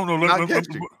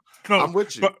I'm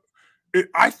with you. But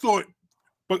I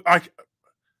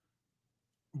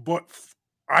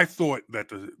thought that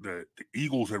the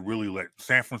Eagles had really let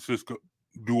San Francisco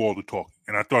do all the talking,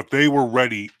 and I thought they were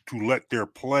ready to let their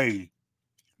play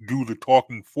do the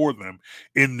talking for them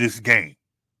in this game,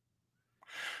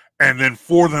 and then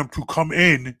for them to come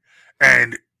in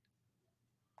and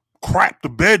crap the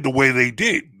bed the way they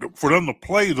did, for them to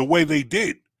play the way they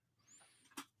did,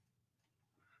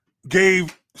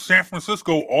 gave San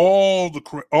Francisco all the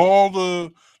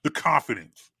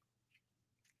confidence.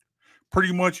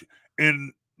 Pretty much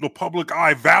in the public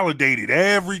eye, validated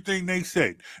everything they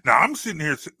said. Now I'm sitting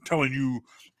here telling you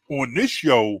on this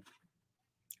show,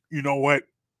 you know what?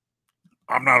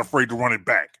 I'm not afraid to run it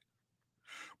back.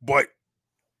 But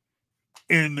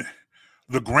in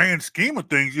the grand scheme of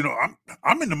things,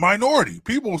 I'm in the minority.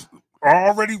 People are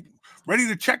already ready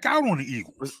to check out on the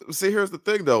Eagles. See, here's the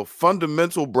thing, though.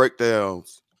 Fundamental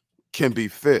breakdowns can be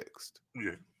fixed.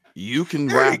 Yeah. You can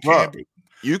wrap up.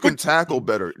 You can tackle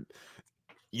better.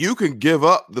 You can give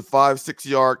up the 5-6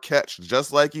 yard catch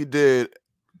just like you did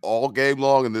all game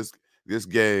long in this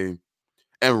game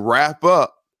and wrap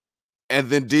up. And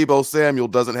then Deebo Samuel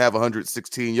doesn't have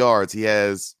 116 yards.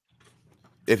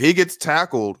 If he gets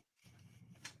tackled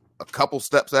a couple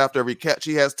steps after every catch,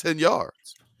 he has 10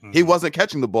 yards. He wasn't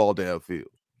catching the ball downfield.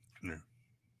 Yeah.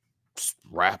 Just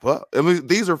wrap up. I mean,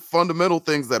 these are fundamental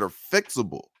things that are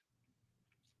fixable.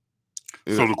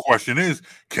 So the question is,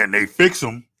 can they fix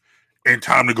them and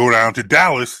time to go down to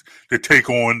Dallas to take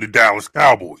on the Dallas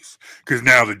Cowboys. Because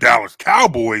now the Dallas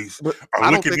Cowboys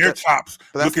are licking their chops,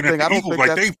 looking at the Eagles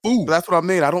like they food. That's what I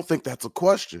mean. I don't think that's a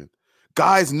question.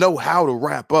 Guys know how to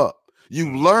wrap up.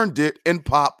 You learned it in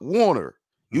Pop Warner.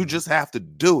 You just have to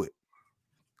do it.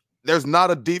 There's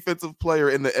not a defensive player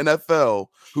in the NFL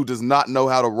who does not know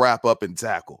how to wrap up and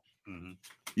tackle.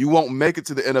 You won't make it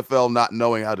to the NFL not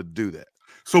knowing how to do that.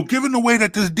 So given the way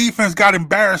that this defense got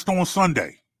embarrassed on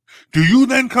Sunday, do you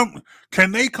then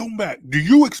can they come back? Do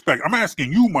you expect, I'm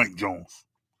asking you, Mike Jones,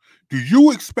 do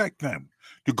you expect them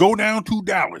to go down to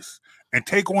Dallas and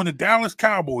take on the Dallas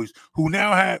Cowboys who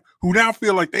now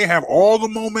feel like they have all the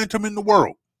momentum in the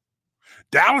world?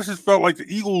 Dallas has felt like the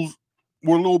Eagles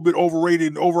were a little bit overrated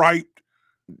and overhyped.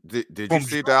 Did you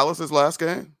see Dallas's last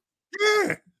game?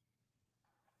 Yeah.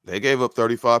 They gave up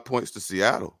 35 points to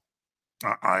Seattle.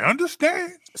 I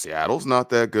understand. Seattle's not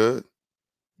that good.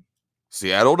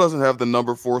 Seattle doesn't have the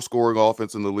number 4 scoring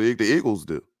offense in the league. The Eagles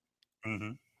do.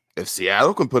 If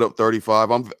Seattle can put up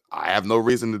 35, I have no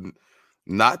reason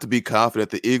not to be confident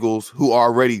the Eagles, who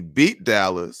already beat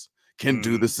Dallas, can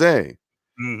do the same.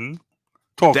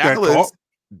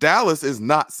 Dallas is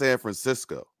not San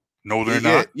Francisco. No, they're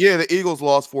not. Yeah, the Eagles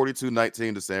lost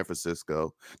 42-19 to San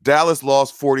Francisco. Dallas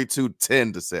lost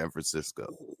 42-10 to San Francisco.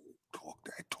 Talk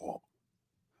that talk.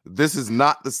 This is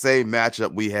not the same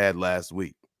matchup we had last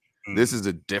week. This is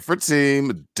a different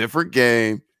team, a different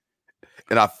game,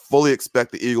 and I fully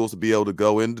expect the Eagles to be able to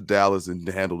go into Dallas and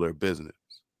handle their business.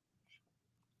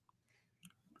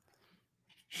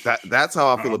 That's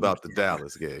how I feel about the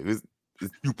Dallas game.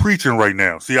 You preaching right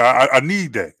now. See, I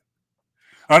need that.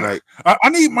 I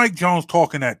need Mike Jones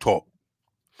talking that talk.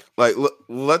 Like,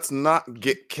 let's not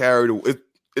get carried away.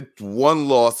 It's one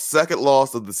loss, second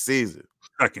loss of the season.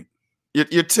 Second. You're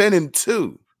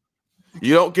 10-2.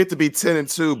 You don't get to be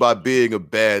 10-2 by being a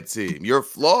bad team. You're a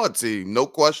flawed team, no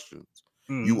questions.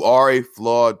 You are a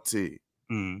flawed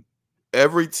team.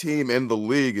 Every team in the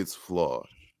league is flawed.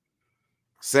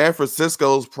 San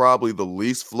Francisco's probably the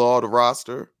least flawed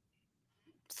roster.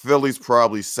 Philly's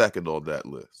probably second on that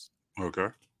list. Okay.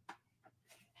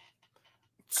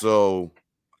 So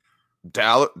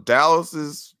Dallas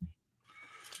is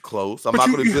close. I'm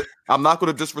not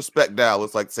going to disrespect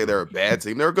Dallas, like say they're a bad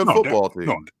team. They're a good football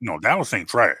team. No, Dallas ain't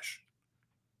trash.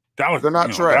 Dallas, they're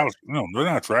not trash. They're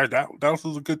not trash. Dallas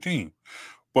is a good team.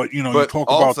 But you talk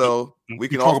also, about we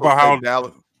can talk also about how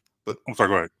Dallas. But I'm sorry.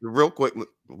 Go ahead. Real quick,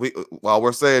 while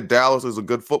we're saying Dallas is a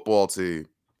good football team,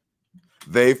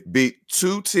 they've beat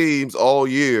 2 teams all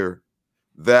year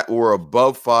that were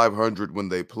above 500 when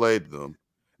they played them.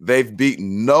 They've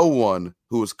beaten no one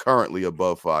who is currently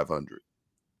above 500.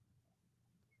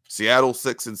 Seattle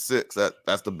 6-6.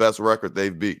 That's the best record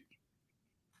they've beat.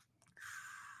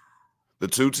 The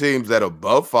 2 teams that are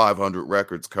above 500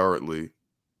 records currently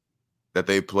that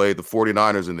they played, the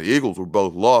 49ers and the Eagles, were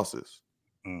both losses.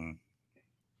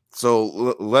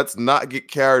 So let's not get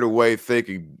carried away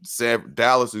thinking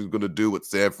Dallas is going to do what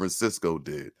San Francisco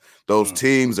did. Those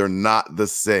teams are not the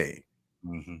same.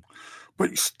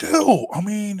 But still, I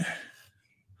mean,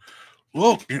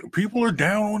 look, people are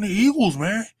down on the Eagles,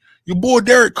 man. Your boy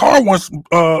Derek Carr once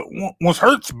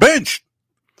Hurts benched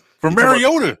for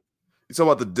Mariota. You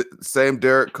talking about the same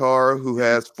Derek Carr who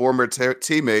has former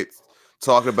teammates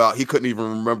talking about he couldn't even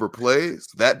remember plays?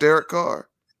 That Derek Carr?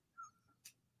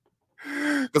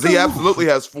 Because he absolutely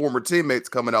has former teammates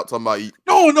coming out talking about, dude,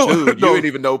 you didn't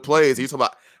even know plays. He's talking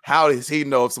about how does he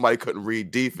know if somebody couldn't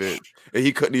read defense and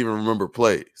he couldn't even remember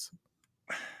plays?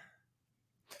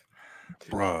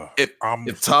 Bruh,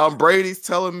 if Tom Brady's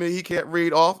telling me he can't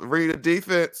read a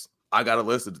defense, I gotta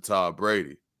listen to Tom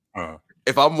Brady.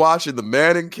 If I'm watching the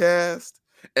Manning cast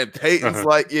and Peyton's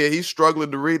like, yeah, he's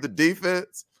struggling to read the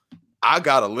defense, I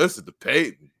gotta listen to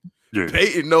Peyton. Yeah.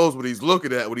 Peyton knows what he's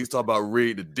looking at when he's talking about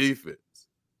reading the defense.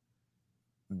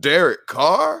 Derek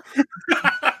Carr?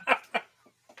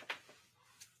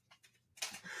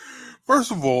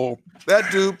 First of all,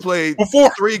 that dude played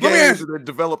 3 games and then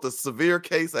developed a severe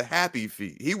case of happy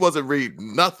feet. He wasn't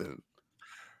reading nothing.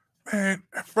 Man,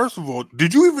 first of all,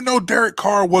 did you even know Derek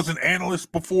Carr was an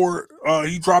analyst before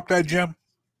he dropped that gem?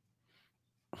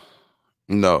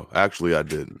 No, actually I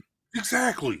didn't.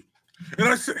 Exactly. And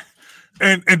I said,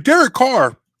 and Derek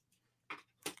Carr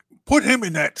put him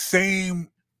in that same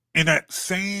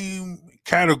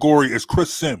category as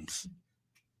Chris Sims.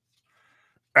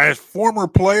 As former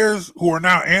players who are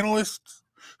now analysts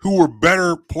who were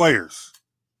better players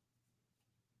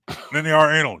than they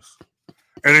are analysts.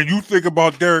 And then you think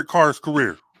about Derek Carr's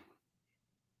career.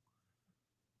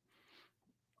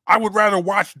 I would rather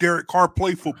watch Derek Carr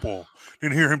play football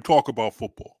than hear him talk about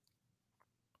football.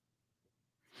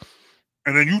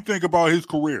 And then you think about his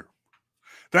career.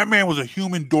 That man was a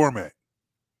human doormat.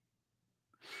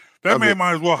 That man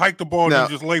might as well hike the ball and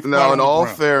just lay flat on the ground. Now, in all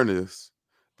fairness,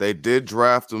 they did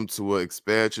draft him to an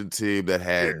expansion team that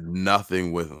had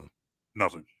nothing with him.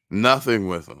 Nothing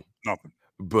with him. Nothing.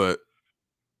 But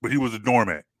he was a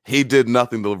doormat. He did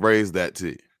nothing to raise that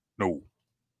team. No,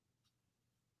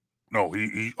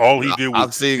 he all he did was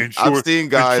I've seen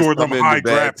guys come into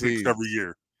bad teams every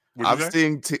year. I've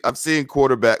seen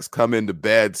quarterbacks come into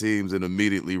bad teams and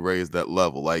immediately raise that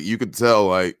level. Like you could tell,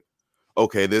 like,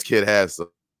 okay, this kid has some.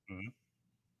 Mm-hmm.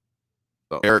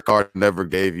 So Eric Carr never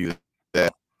gave you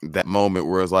that moment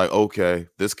where it's like, okay,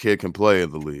 this kid can play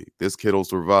in the league. This kid will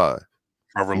survive.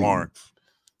 Trevor Lawrence.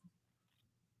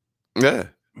 Yeah.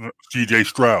 C.J.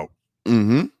 Stroud.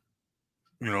 Mm-hmm.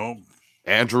 You know,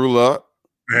 Andrew Luck.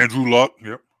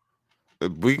 Yep.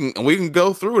 We can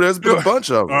go through. There's been a bunch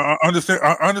of them. I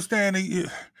understand. He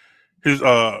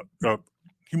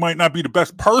might not be the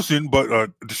best person, but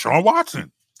Deshaun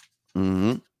Watson.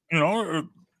 Mm-hmm. You know,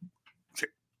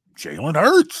 Jalen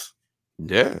Hurts.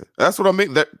 Yeah, that's what I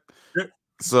mean.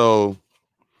 So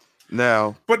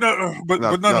now, but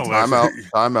nonetheless,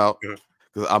 time out.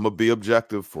 Because I'm gonna be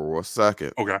objective for a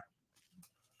second. Okay.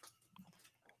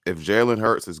 If Jalen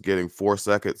Hurts is getting 4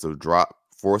 seconds of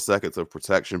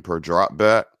protection per drop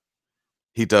back,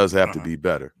 he does have to be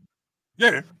better.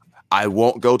 Yeah. I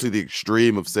won't go to the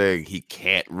extreme of saying he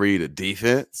can't read a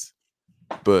defense,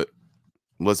 but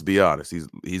let's be honest,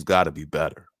 he's got to be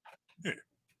better. Yeah.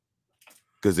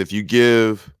 Because if you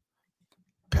give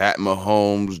Pat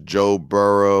Mahomes, Joe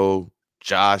Burrow,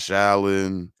 Josh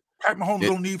Allen, Pat Mahomes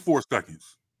don't need 4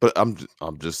 seconds. But I'm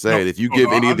just saying, if you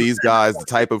give any of these guys the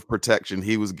type of protection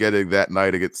he was getting that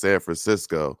night against San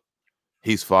Francisco,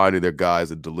 he's finding their guys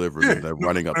and delivering and they're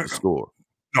running up the score.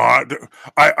 No,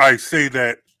 I say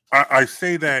that. I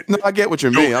say that. No, I get what you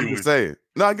mean. I'm just saying.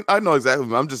 No, I know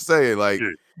exactly. I'm just saying, like,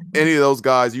 any of those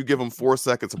guys, you give them 4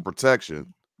 seconds of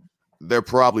protection, they're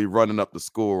probably running up the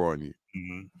score on you.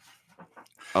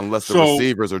 Mm-hmm. Unless the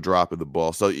receivers are dropping the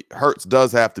ball. So Hurts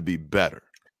does have to be better.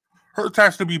 Hurts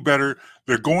has to be better.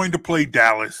 They're going to play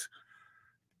Dallas.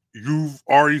 You've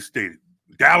already stated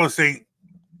Dallas ain't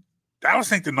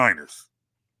the Niners.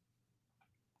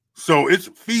 So it's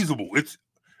feasible. It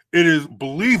is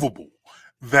believable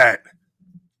that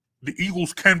the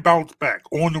Eagles can bounce back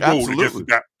on the road against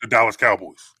the Dallas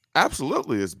Cowboys.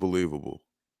 Absolutely, it's believable.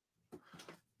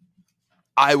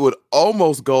 I would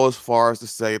almost go as far as to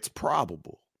say it's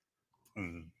probable.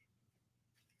 Mm-hmm.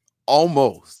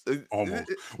 Almost.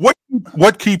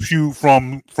 What keeps you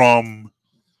from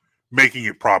making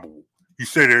it probable? You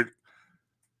said it.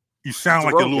 You sound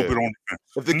like a little bit on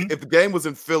the fence. If the game was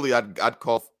in Philly, I'd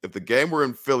call. If the game were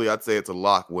in Philly, I'd say it's a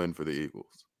lock win for the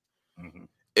Eagles. Mm-hmm.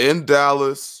 In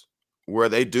Dallas, where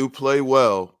they do play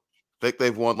well, I think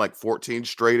they've won like 14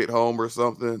 straight at home or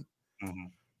something. Mm-hmm.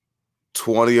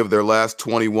 20 of their last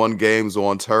 21 games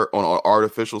on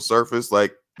artificial surface.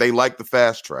 Like they like the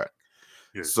fast track.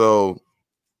 Yes. So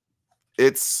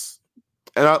it's,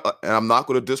 and I'm not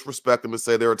going to disrespect them and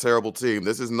say they're a terrible team.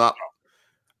 This is not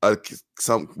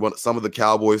some of the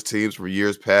Cowboys teams from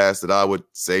years past that I would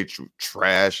say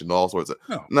trash and all sorts of.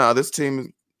 No, this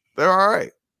team, they're all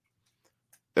right.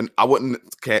 And I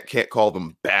can't call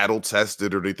them battle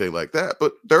tested or anything like that,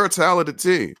 but they're a talented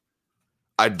team.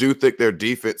 I do think their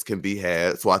defense can be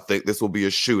had, so I think this will be a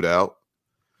shootout.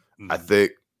 Mm-hmm. I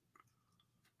think,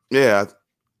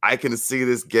 I can see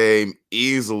this game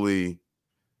easily.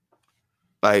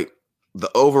 Like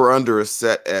the over-under is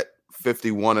set at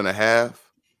 51.5.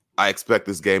 I expect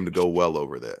this game to go well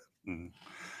over that. Mm-hmm.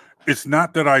 It's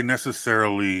not that I don't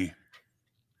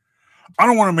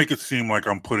want to make it seem like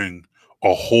I'm putting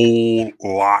a whole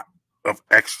lot of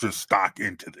extra stock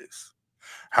into this.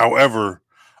 However,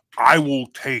 I will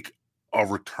take a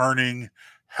returning,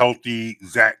 healthy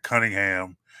Zach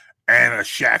Cunningham and a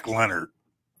Shaq Leonard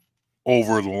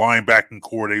over the linebacking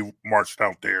core they marched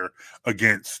out there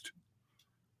against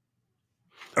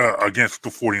the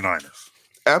 49ers.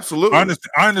 Absolutely. I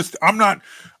understand. I'm not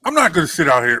going to sit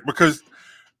out here because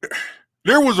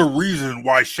there was a reason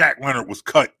why Shaq Leonard was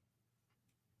cut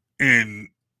in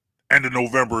end of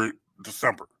November,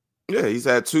 December. Yeah, he's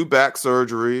had 2 back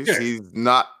surgeries. Yeah. He's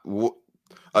not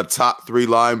a top 3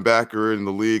 linebacker in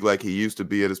the league like he used to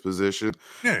be at his position.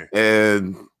 Yeah.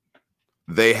 And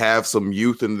they have some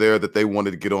youth in there that they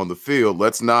wanted to get on the field.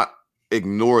 Let's not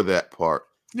ignore that part.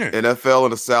 Yeah. NFL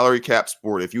and a salary cap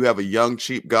sport, if you have a young,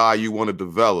 cheap guy you want to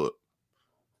develop,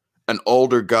 an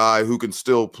older guy who can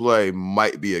still play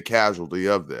might be a casualty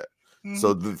of that. Mm-hmm.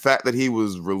 So the fact that he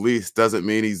was released doesn't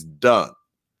mean he's done.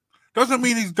 Doesn't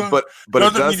mean he's done. But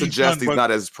it does suggest he's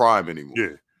not as prime anymore.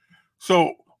 Yeah.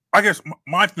 So I guess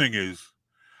my thing is,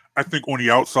 I think on the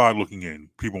outside looking in,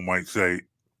 people might think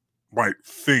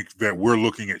that we're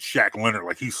looking at Shaq Leonard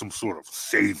like he's some sort of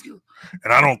savior.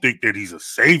 And I don't think that he's a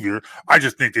savior. I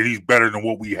just think that he's better than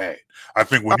what we had. I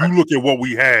think when you look at what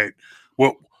we had,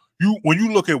 when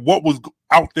you look at what was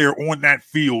out there on that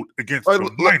field against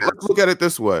the Niners. Let's look at it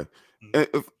this way.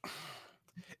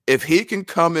 If he can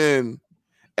come in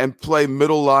and play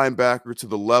middle linebacker to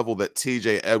the level that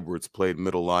TJ Edwards played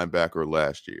middle linebacker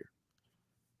last year,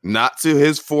 not to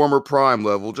his former prime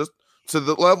level, just to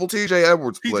the level TJ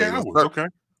Edwards played. Okay.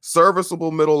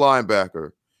 Serviceable middle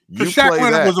linebacker.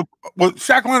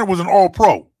 Shaq Leonard was an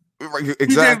all-pro.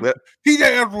 Exactly. TJ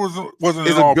Edwards wasn't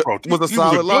an all-pro. Was a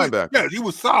solid linebacker. Yeah, he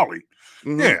was solid.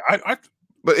 Mm-hmm. Yeah,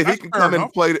 but if he can come in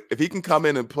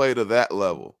and play, to that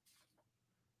level,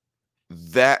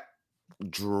 that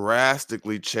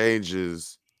drastically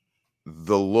changes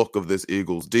the look of this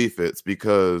Eagles defense,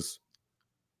 because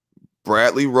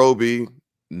Bradley Roby,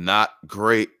 not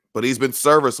great, but he's been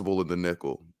serviceable in the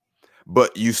nickel.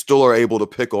 But you still are able to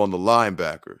pick on the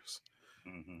linebackers.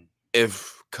 Mm-hmm.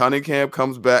 If Cunningham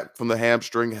comes back from the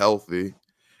hamstring healthy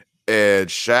and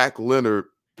Shaq Leonard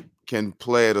can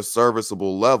play at a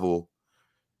serviceable level,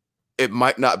 it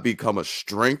might not become a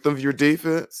strength of your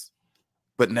defense,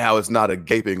 but now it's not a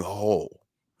gaping hole.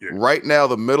 Yeah. Right now,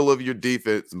 the middle of your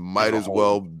defense might as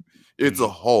well, it's a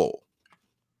hole.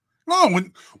 No,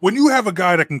 when you have a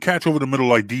guy that can catch over the middle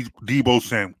like Deebo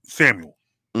Samuel,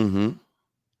 mm-hmm.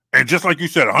 and just like you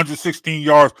said, 116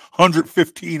 yards,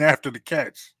 115 after the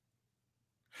catch,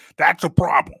 that's a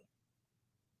problem.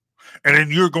 And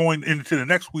then you're going into the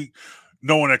next week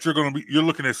knowing that you're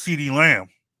looking at CeeDee Lamb.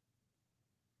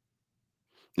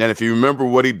 And if you remember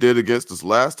what he did against us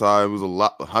last time, it was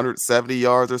 170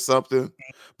 yards or something.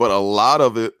 But a lot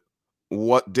of it,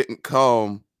 what didn't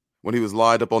come when he was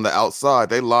lined up on the outside,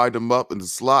 they lined him up in the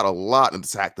slot a lot and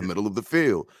attacked the middle of the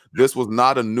field. This was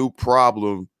not a new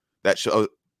problem that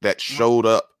showed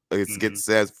up against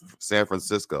San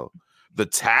Francisco. The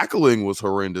tackling was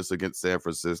horrendous against San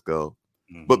Francisco,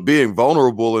 but being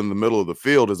vulnerable in the middle of the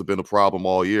field has been a problem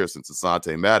all year since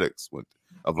Avonte Maddox,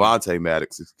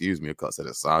 excuse me, I said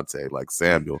Asante like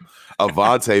Samuel.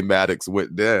 Avonte Maddox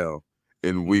went down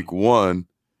in week 1,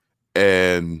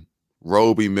 and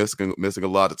Roby missing a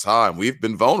lot of time. We've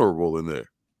been vulnerable in there.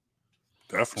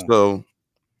 Definitely. So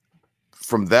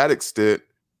from that extent,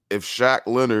 if Shaq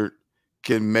Leonard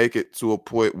can make it to a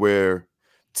point where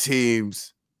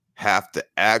teams have to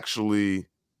actually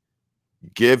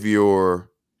give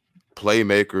your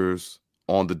playmakers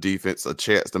on the defense a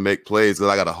chance to make plays,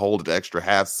 because I got to hold an extra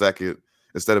half second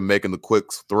instead of making the quick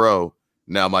throw,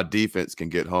 now my defense can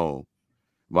get home.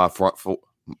 My front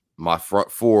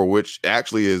four, which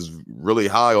actually is really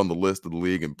high on the list of the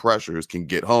league in pressures, can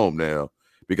get home now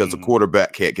because the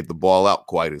quarterback can't get the ball out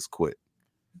quite as quick.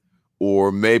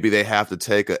 Or maybe they have to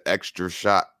take an extra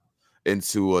shot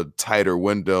into a tighter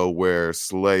window where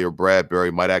Slay or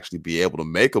Bradbury might actually be able to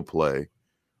make a play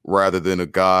rather than a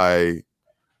guy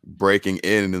breaking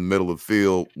in the middle of the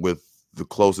field with the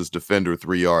closest defender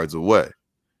 3 yards away.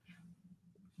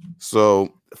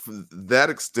 So, for that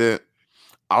extent,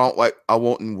 I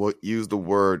won't use the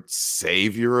word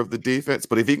savior of the defense,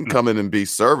 but if he can come in and be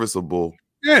serviceable,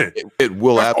 it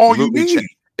will absolutely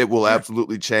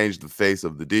absolutely change the face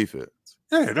of the defense.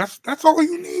 Yeah, that's all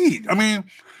you need. I mean,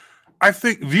 I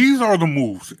think these are the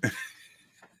moves.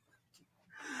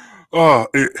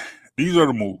 These are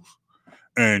the moves.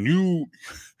 And you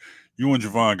and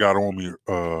Javon got on me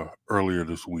earlier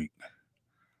this week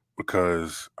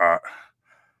because I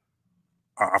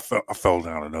fell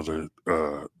down another.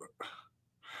 I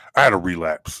had a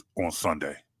relapse on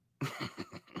Sunday.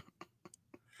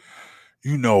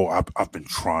 I've been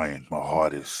trying my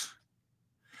hardest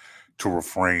to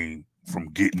refrain from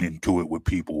getting into it with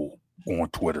people on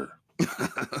Twitter.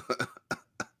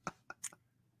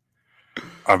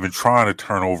 I've been trying to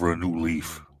turn over a new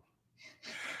leaf.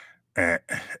 And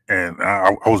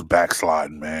I was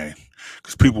backsliding, man,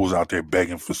 because people was out there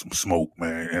begging for some smoke,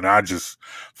 man. And I just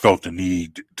felt the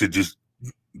need to just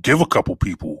give a couple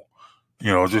people,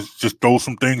 just throw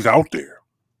some things out there.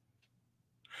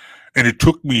 And it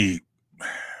took me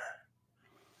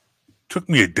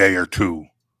a day or two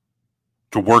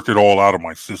to work it all out of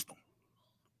my system.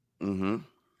 Mm-hmm.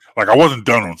 Like, I wasn't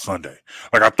done on Sunday.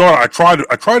 Like, I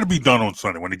tried to be done on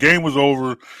Sunday. When the game was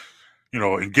over,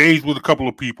 engaged with a couple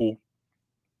of people,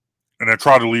 and I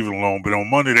tried to leave it alone. But on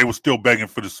Monday, they were still begging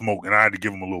for the smoke, and I had to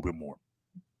give them a little bit more.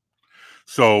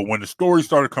 So when the story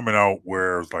started coming out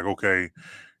where it was like, okay,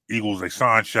 Eagles, they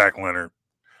signed Shaq Leonard.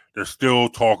 There's still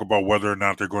talk about whether or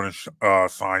not they're going to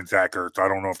sign Zach Ertz. I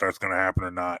don't know if that's going to happen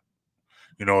or not.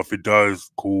 If it does,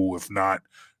 cool. If not,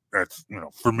 that's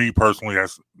for me personally,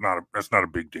 that's not a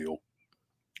big deal.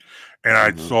 And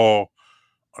I saw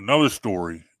another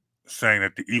story saying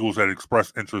that the Eagles had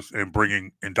expressed interest in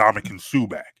bringing Ndamukong Suh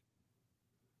back.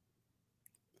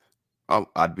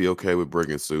 I'd be okay with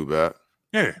bringing Suh back.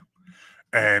 Yeah,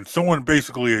 and someone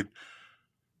basically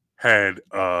had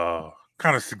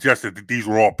kind of suggested that these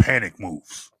were all panic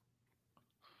moves.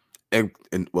 And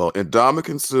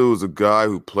Ndamukong Suh is a guy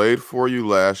who played for you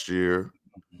last year,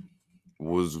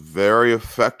 was very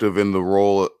effective in the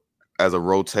role as a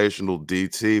rotational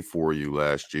DT for you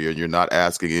last year, and you're not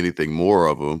asking anything more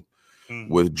of him.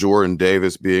 With Jordan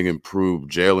Davis being improved,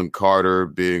 Jalen Carter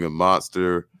being a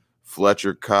monster,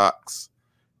 Fletcher Cox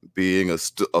being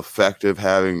effective,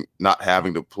 not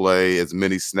having to play as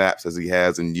many snaps as he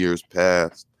has in years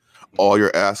past. All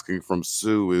you're asking from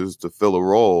Suh is to fill a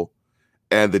role.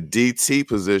 And the DT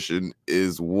position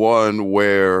is one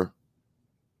where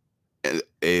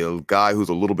a guy who's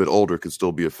a little bit older can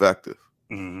still be effective.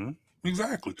 Mm-hmm.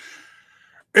 Exactly.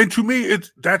 And to me,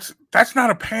 that's not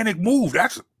a panic move.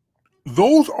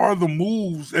 Those are the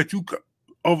moves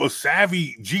of a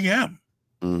savvy GM.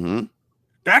 Mm-hmm.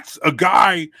 That's a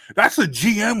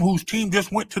GM whose team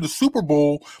just went to the Super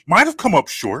Bowl, might have come up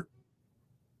short,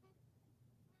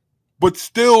 but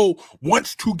still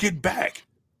wants to get back.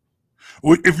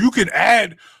 If you can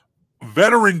add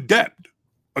veteran depth,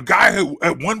 a guy who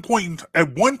at one point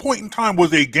in time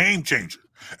was a game changer,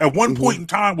 at one point in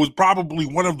time was probably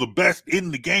one of the best in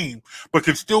the game, but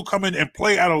can still come in and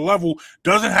play at a level,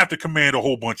 doesn't have to command a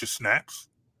whole bunch of snaps.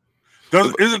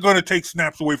 Isn't going to take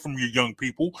snaps away from your young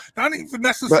people, not even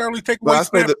necessarily take away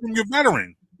snaps from your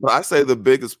veteran. But I say the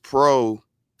biggest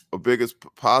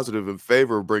positive in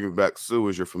favor of bringing back Suh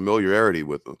is your familiarity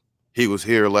with him. He was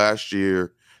here last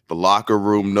year. The locker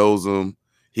room knows him.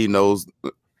 He knows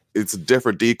it's a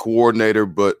different D coordinator,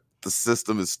 but the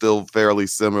system is still fairly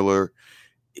similar.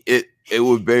 It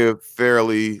would be a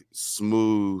fairly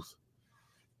smooth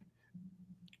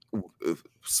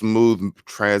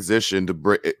transition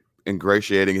to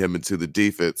ingratiating him into the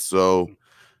defense. So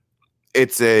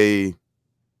it's a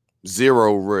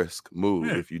zero risk move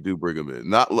if you do bring him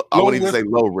in. I wouldn't even say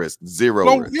low risk,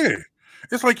 zero risk. Yeah.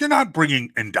 It's like you're not bringing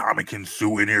Ndamukong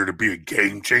Suh in here to be a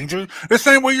game changer. The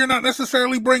same way you're not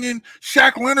necessarily bringing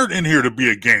Shaq Leonard in here to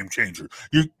be a game changer.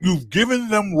 You've given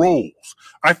them roles.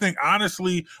 I think,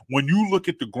 honestly, when you look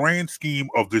at the grand scheme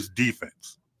of this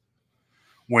defense,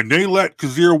 when they let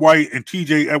Kazir White and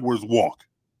TJ Edwards walk,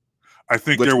 I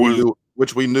think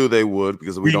which we knew they would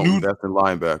because we don't invest in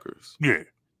linebackers. Yeah.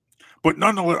 But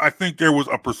nonetheless, I think there was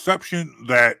a perception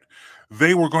that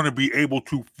they were going to be able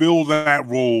to fill that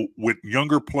role with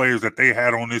younger players that they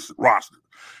had on this roster,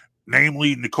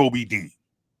 namely Nakobe Dean.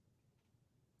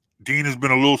 Dean has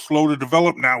been a little slow to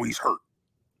develop. Now he's hurt.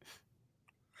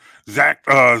 Zach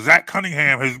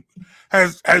Cunningham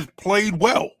has played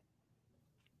well.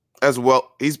 As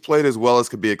well, he's played as well as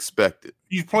could be expected.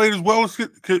 He's played as well as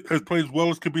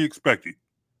could be expected.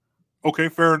 Okay,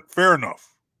 fair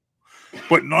enough.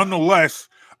 But nonetheless,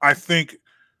 I think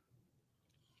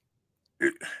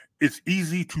it's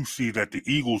easy to see that the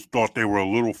Eagles thought they were a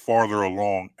little farther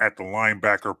along at the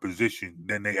linebacker position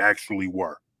than they actually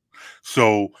were.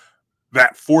 So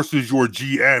that forces your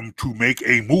GM to make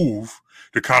a move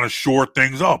to kind of shore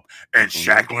things up, and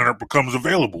Shaq Leonard becomes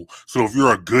available. So if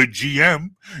you're a good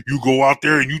GM, you go out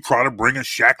there and you try to bring a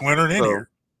Shaq Leonard in here.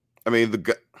 I mean,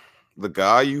 the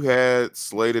guy you had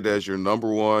slated as your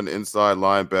number one inside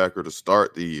linebacker to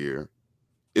start the year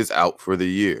is out for the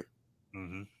year.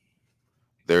 Mm-hmm.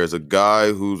 There's a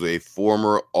guy who's a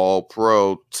former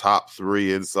All-Pro, top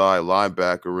 3 inside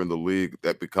linebacker in the league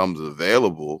that becomes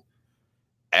available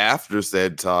after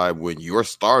said time when your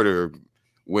starter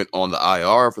went on the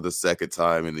IR for the second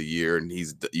time in the year and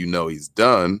he's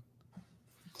done.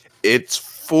 It's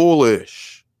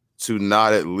foolish to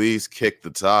not at least kick the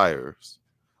tires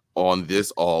on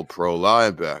this All-Pro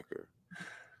linebacker.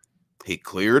 He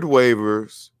cleared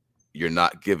waivers. You're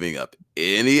not giving up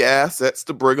any assets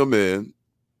to bring him in.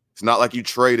 It's not like you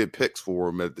traded picks for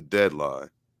him at the deadline.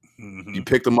 Mm-hmm. You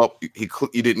picked him up.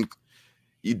 You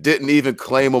didn't even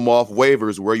claim him off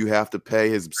waivers where you have to pay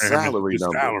his salary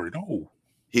number. No.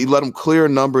 He let him clear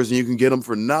numbers and you can get him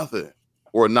for nothing.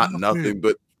 Or not nothing,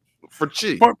 but for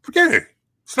cheap. But yeah,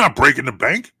 it's not breaking the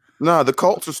bank. Nah, the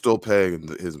Colts are still paying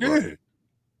his money.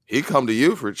 He come to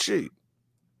you for cheap.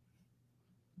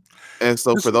 And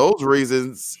so for those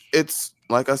reasons, it's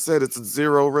like I said, it's a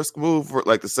zero risk move.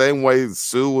 Like the same way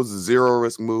Suh was a zero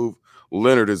risk move,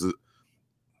 Leonard is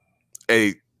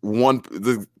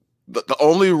The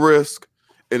only risk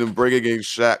in him bringing in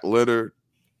Shaq Leonard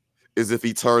is if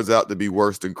he turns out to be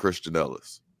worse than Christian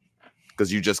Ellis,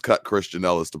 because you just cut Christian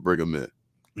Ellis to bring him in.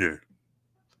 Yeah.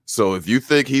 So if you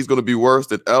think he's going to be worse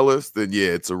than Ellis, then yeah,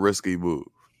 it's a risky move.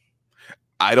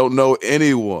 I don't know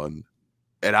anyone,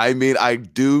 and I mean I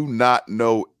do not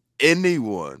know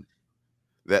anyone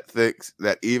that thinks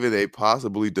that even a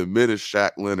possibly diminished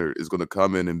Shaq Leonard is going to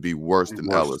come in and be worse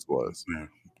than Ellis was. Yeah.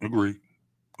 Agree.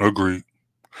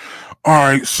 All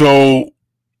right, so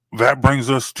that brings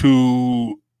us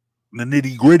to the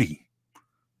nitty gritty.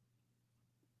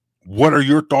 What are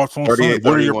your thoughts on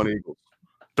 38-31 Eagles?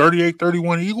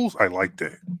 38-31 Eagles? I like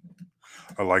that.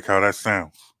 I like how that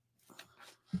sounds.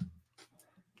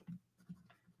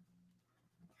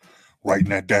 Writing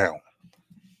that down.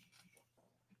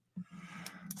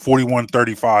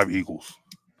 41-35 Eagles.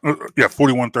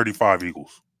 41-35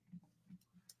 Eagles.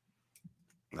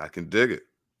 I can dig it.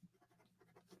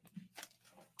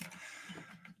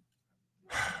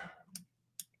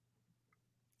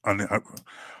 I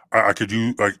could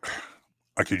use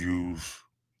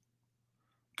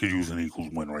an Eagles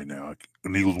win right now.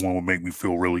 An Eagles win would make me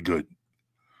feel really good.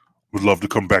 Would love to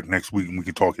come back next week and we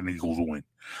can talk an Eagles win.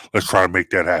 Let's try to make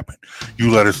that happen.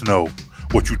 You let us know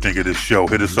what you think of this show.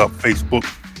 Hit us up, Facebook,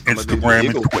 Instagram,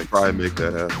 and Twitch. Try and make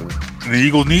that happen. And the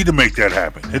Eagles need to make that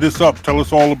happen. Hit us up. Tell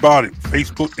us all about it.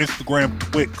 Facebook, Instagram,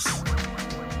 Twix.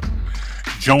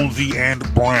 Jonesy and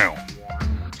Brown.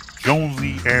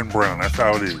 Jonesy and Brown. That's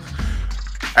how it is.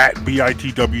 At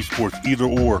BITW Sports. Either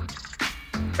or.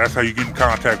 That's how you get in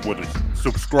contact with us.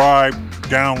 Subscribe,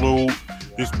 download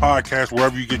this podcast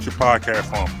wherever you get your podcast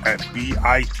from at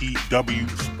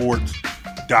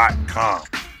bitwsports.com.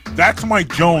 That's Mike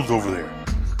Jones over there.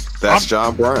 That's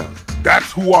John Brown.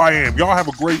 That's who I am. Y'all have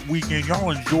a great weekend.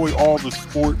 Y'all enjoy all the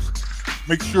sports.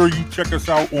 Make sure you check us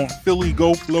out on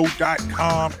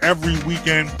phillygoflow.com every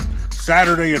weekend,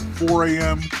 Saturday at 4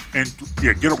 a.m. And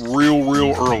yeah, get up real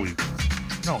early.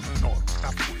 No,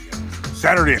 not 4 a.m.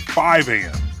 Saturday at 5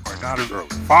 a.m. Or not as early.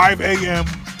 5 a.m.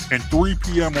 and 3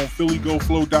 p.m. on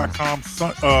phillygoflow.com.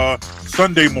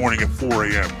 Sunday morning at 4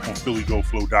 a.m. on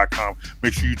phillygoflow.com.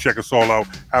 Make sure you check us all out.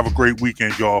 Have a great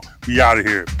weekend, y'all. Be out of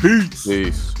here. Peace.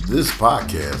 This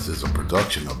podcast is a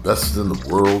production of Best in the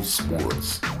World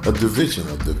Sports, a division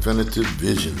of Definitive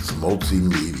Visions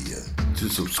Multimedia. To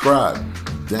subscribe,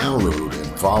 download,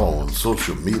 and follow on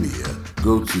social media,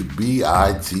 go to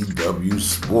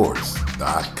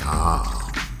bitwsports.com.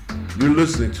 You're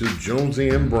listening to Jonesy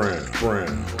and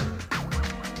Brown.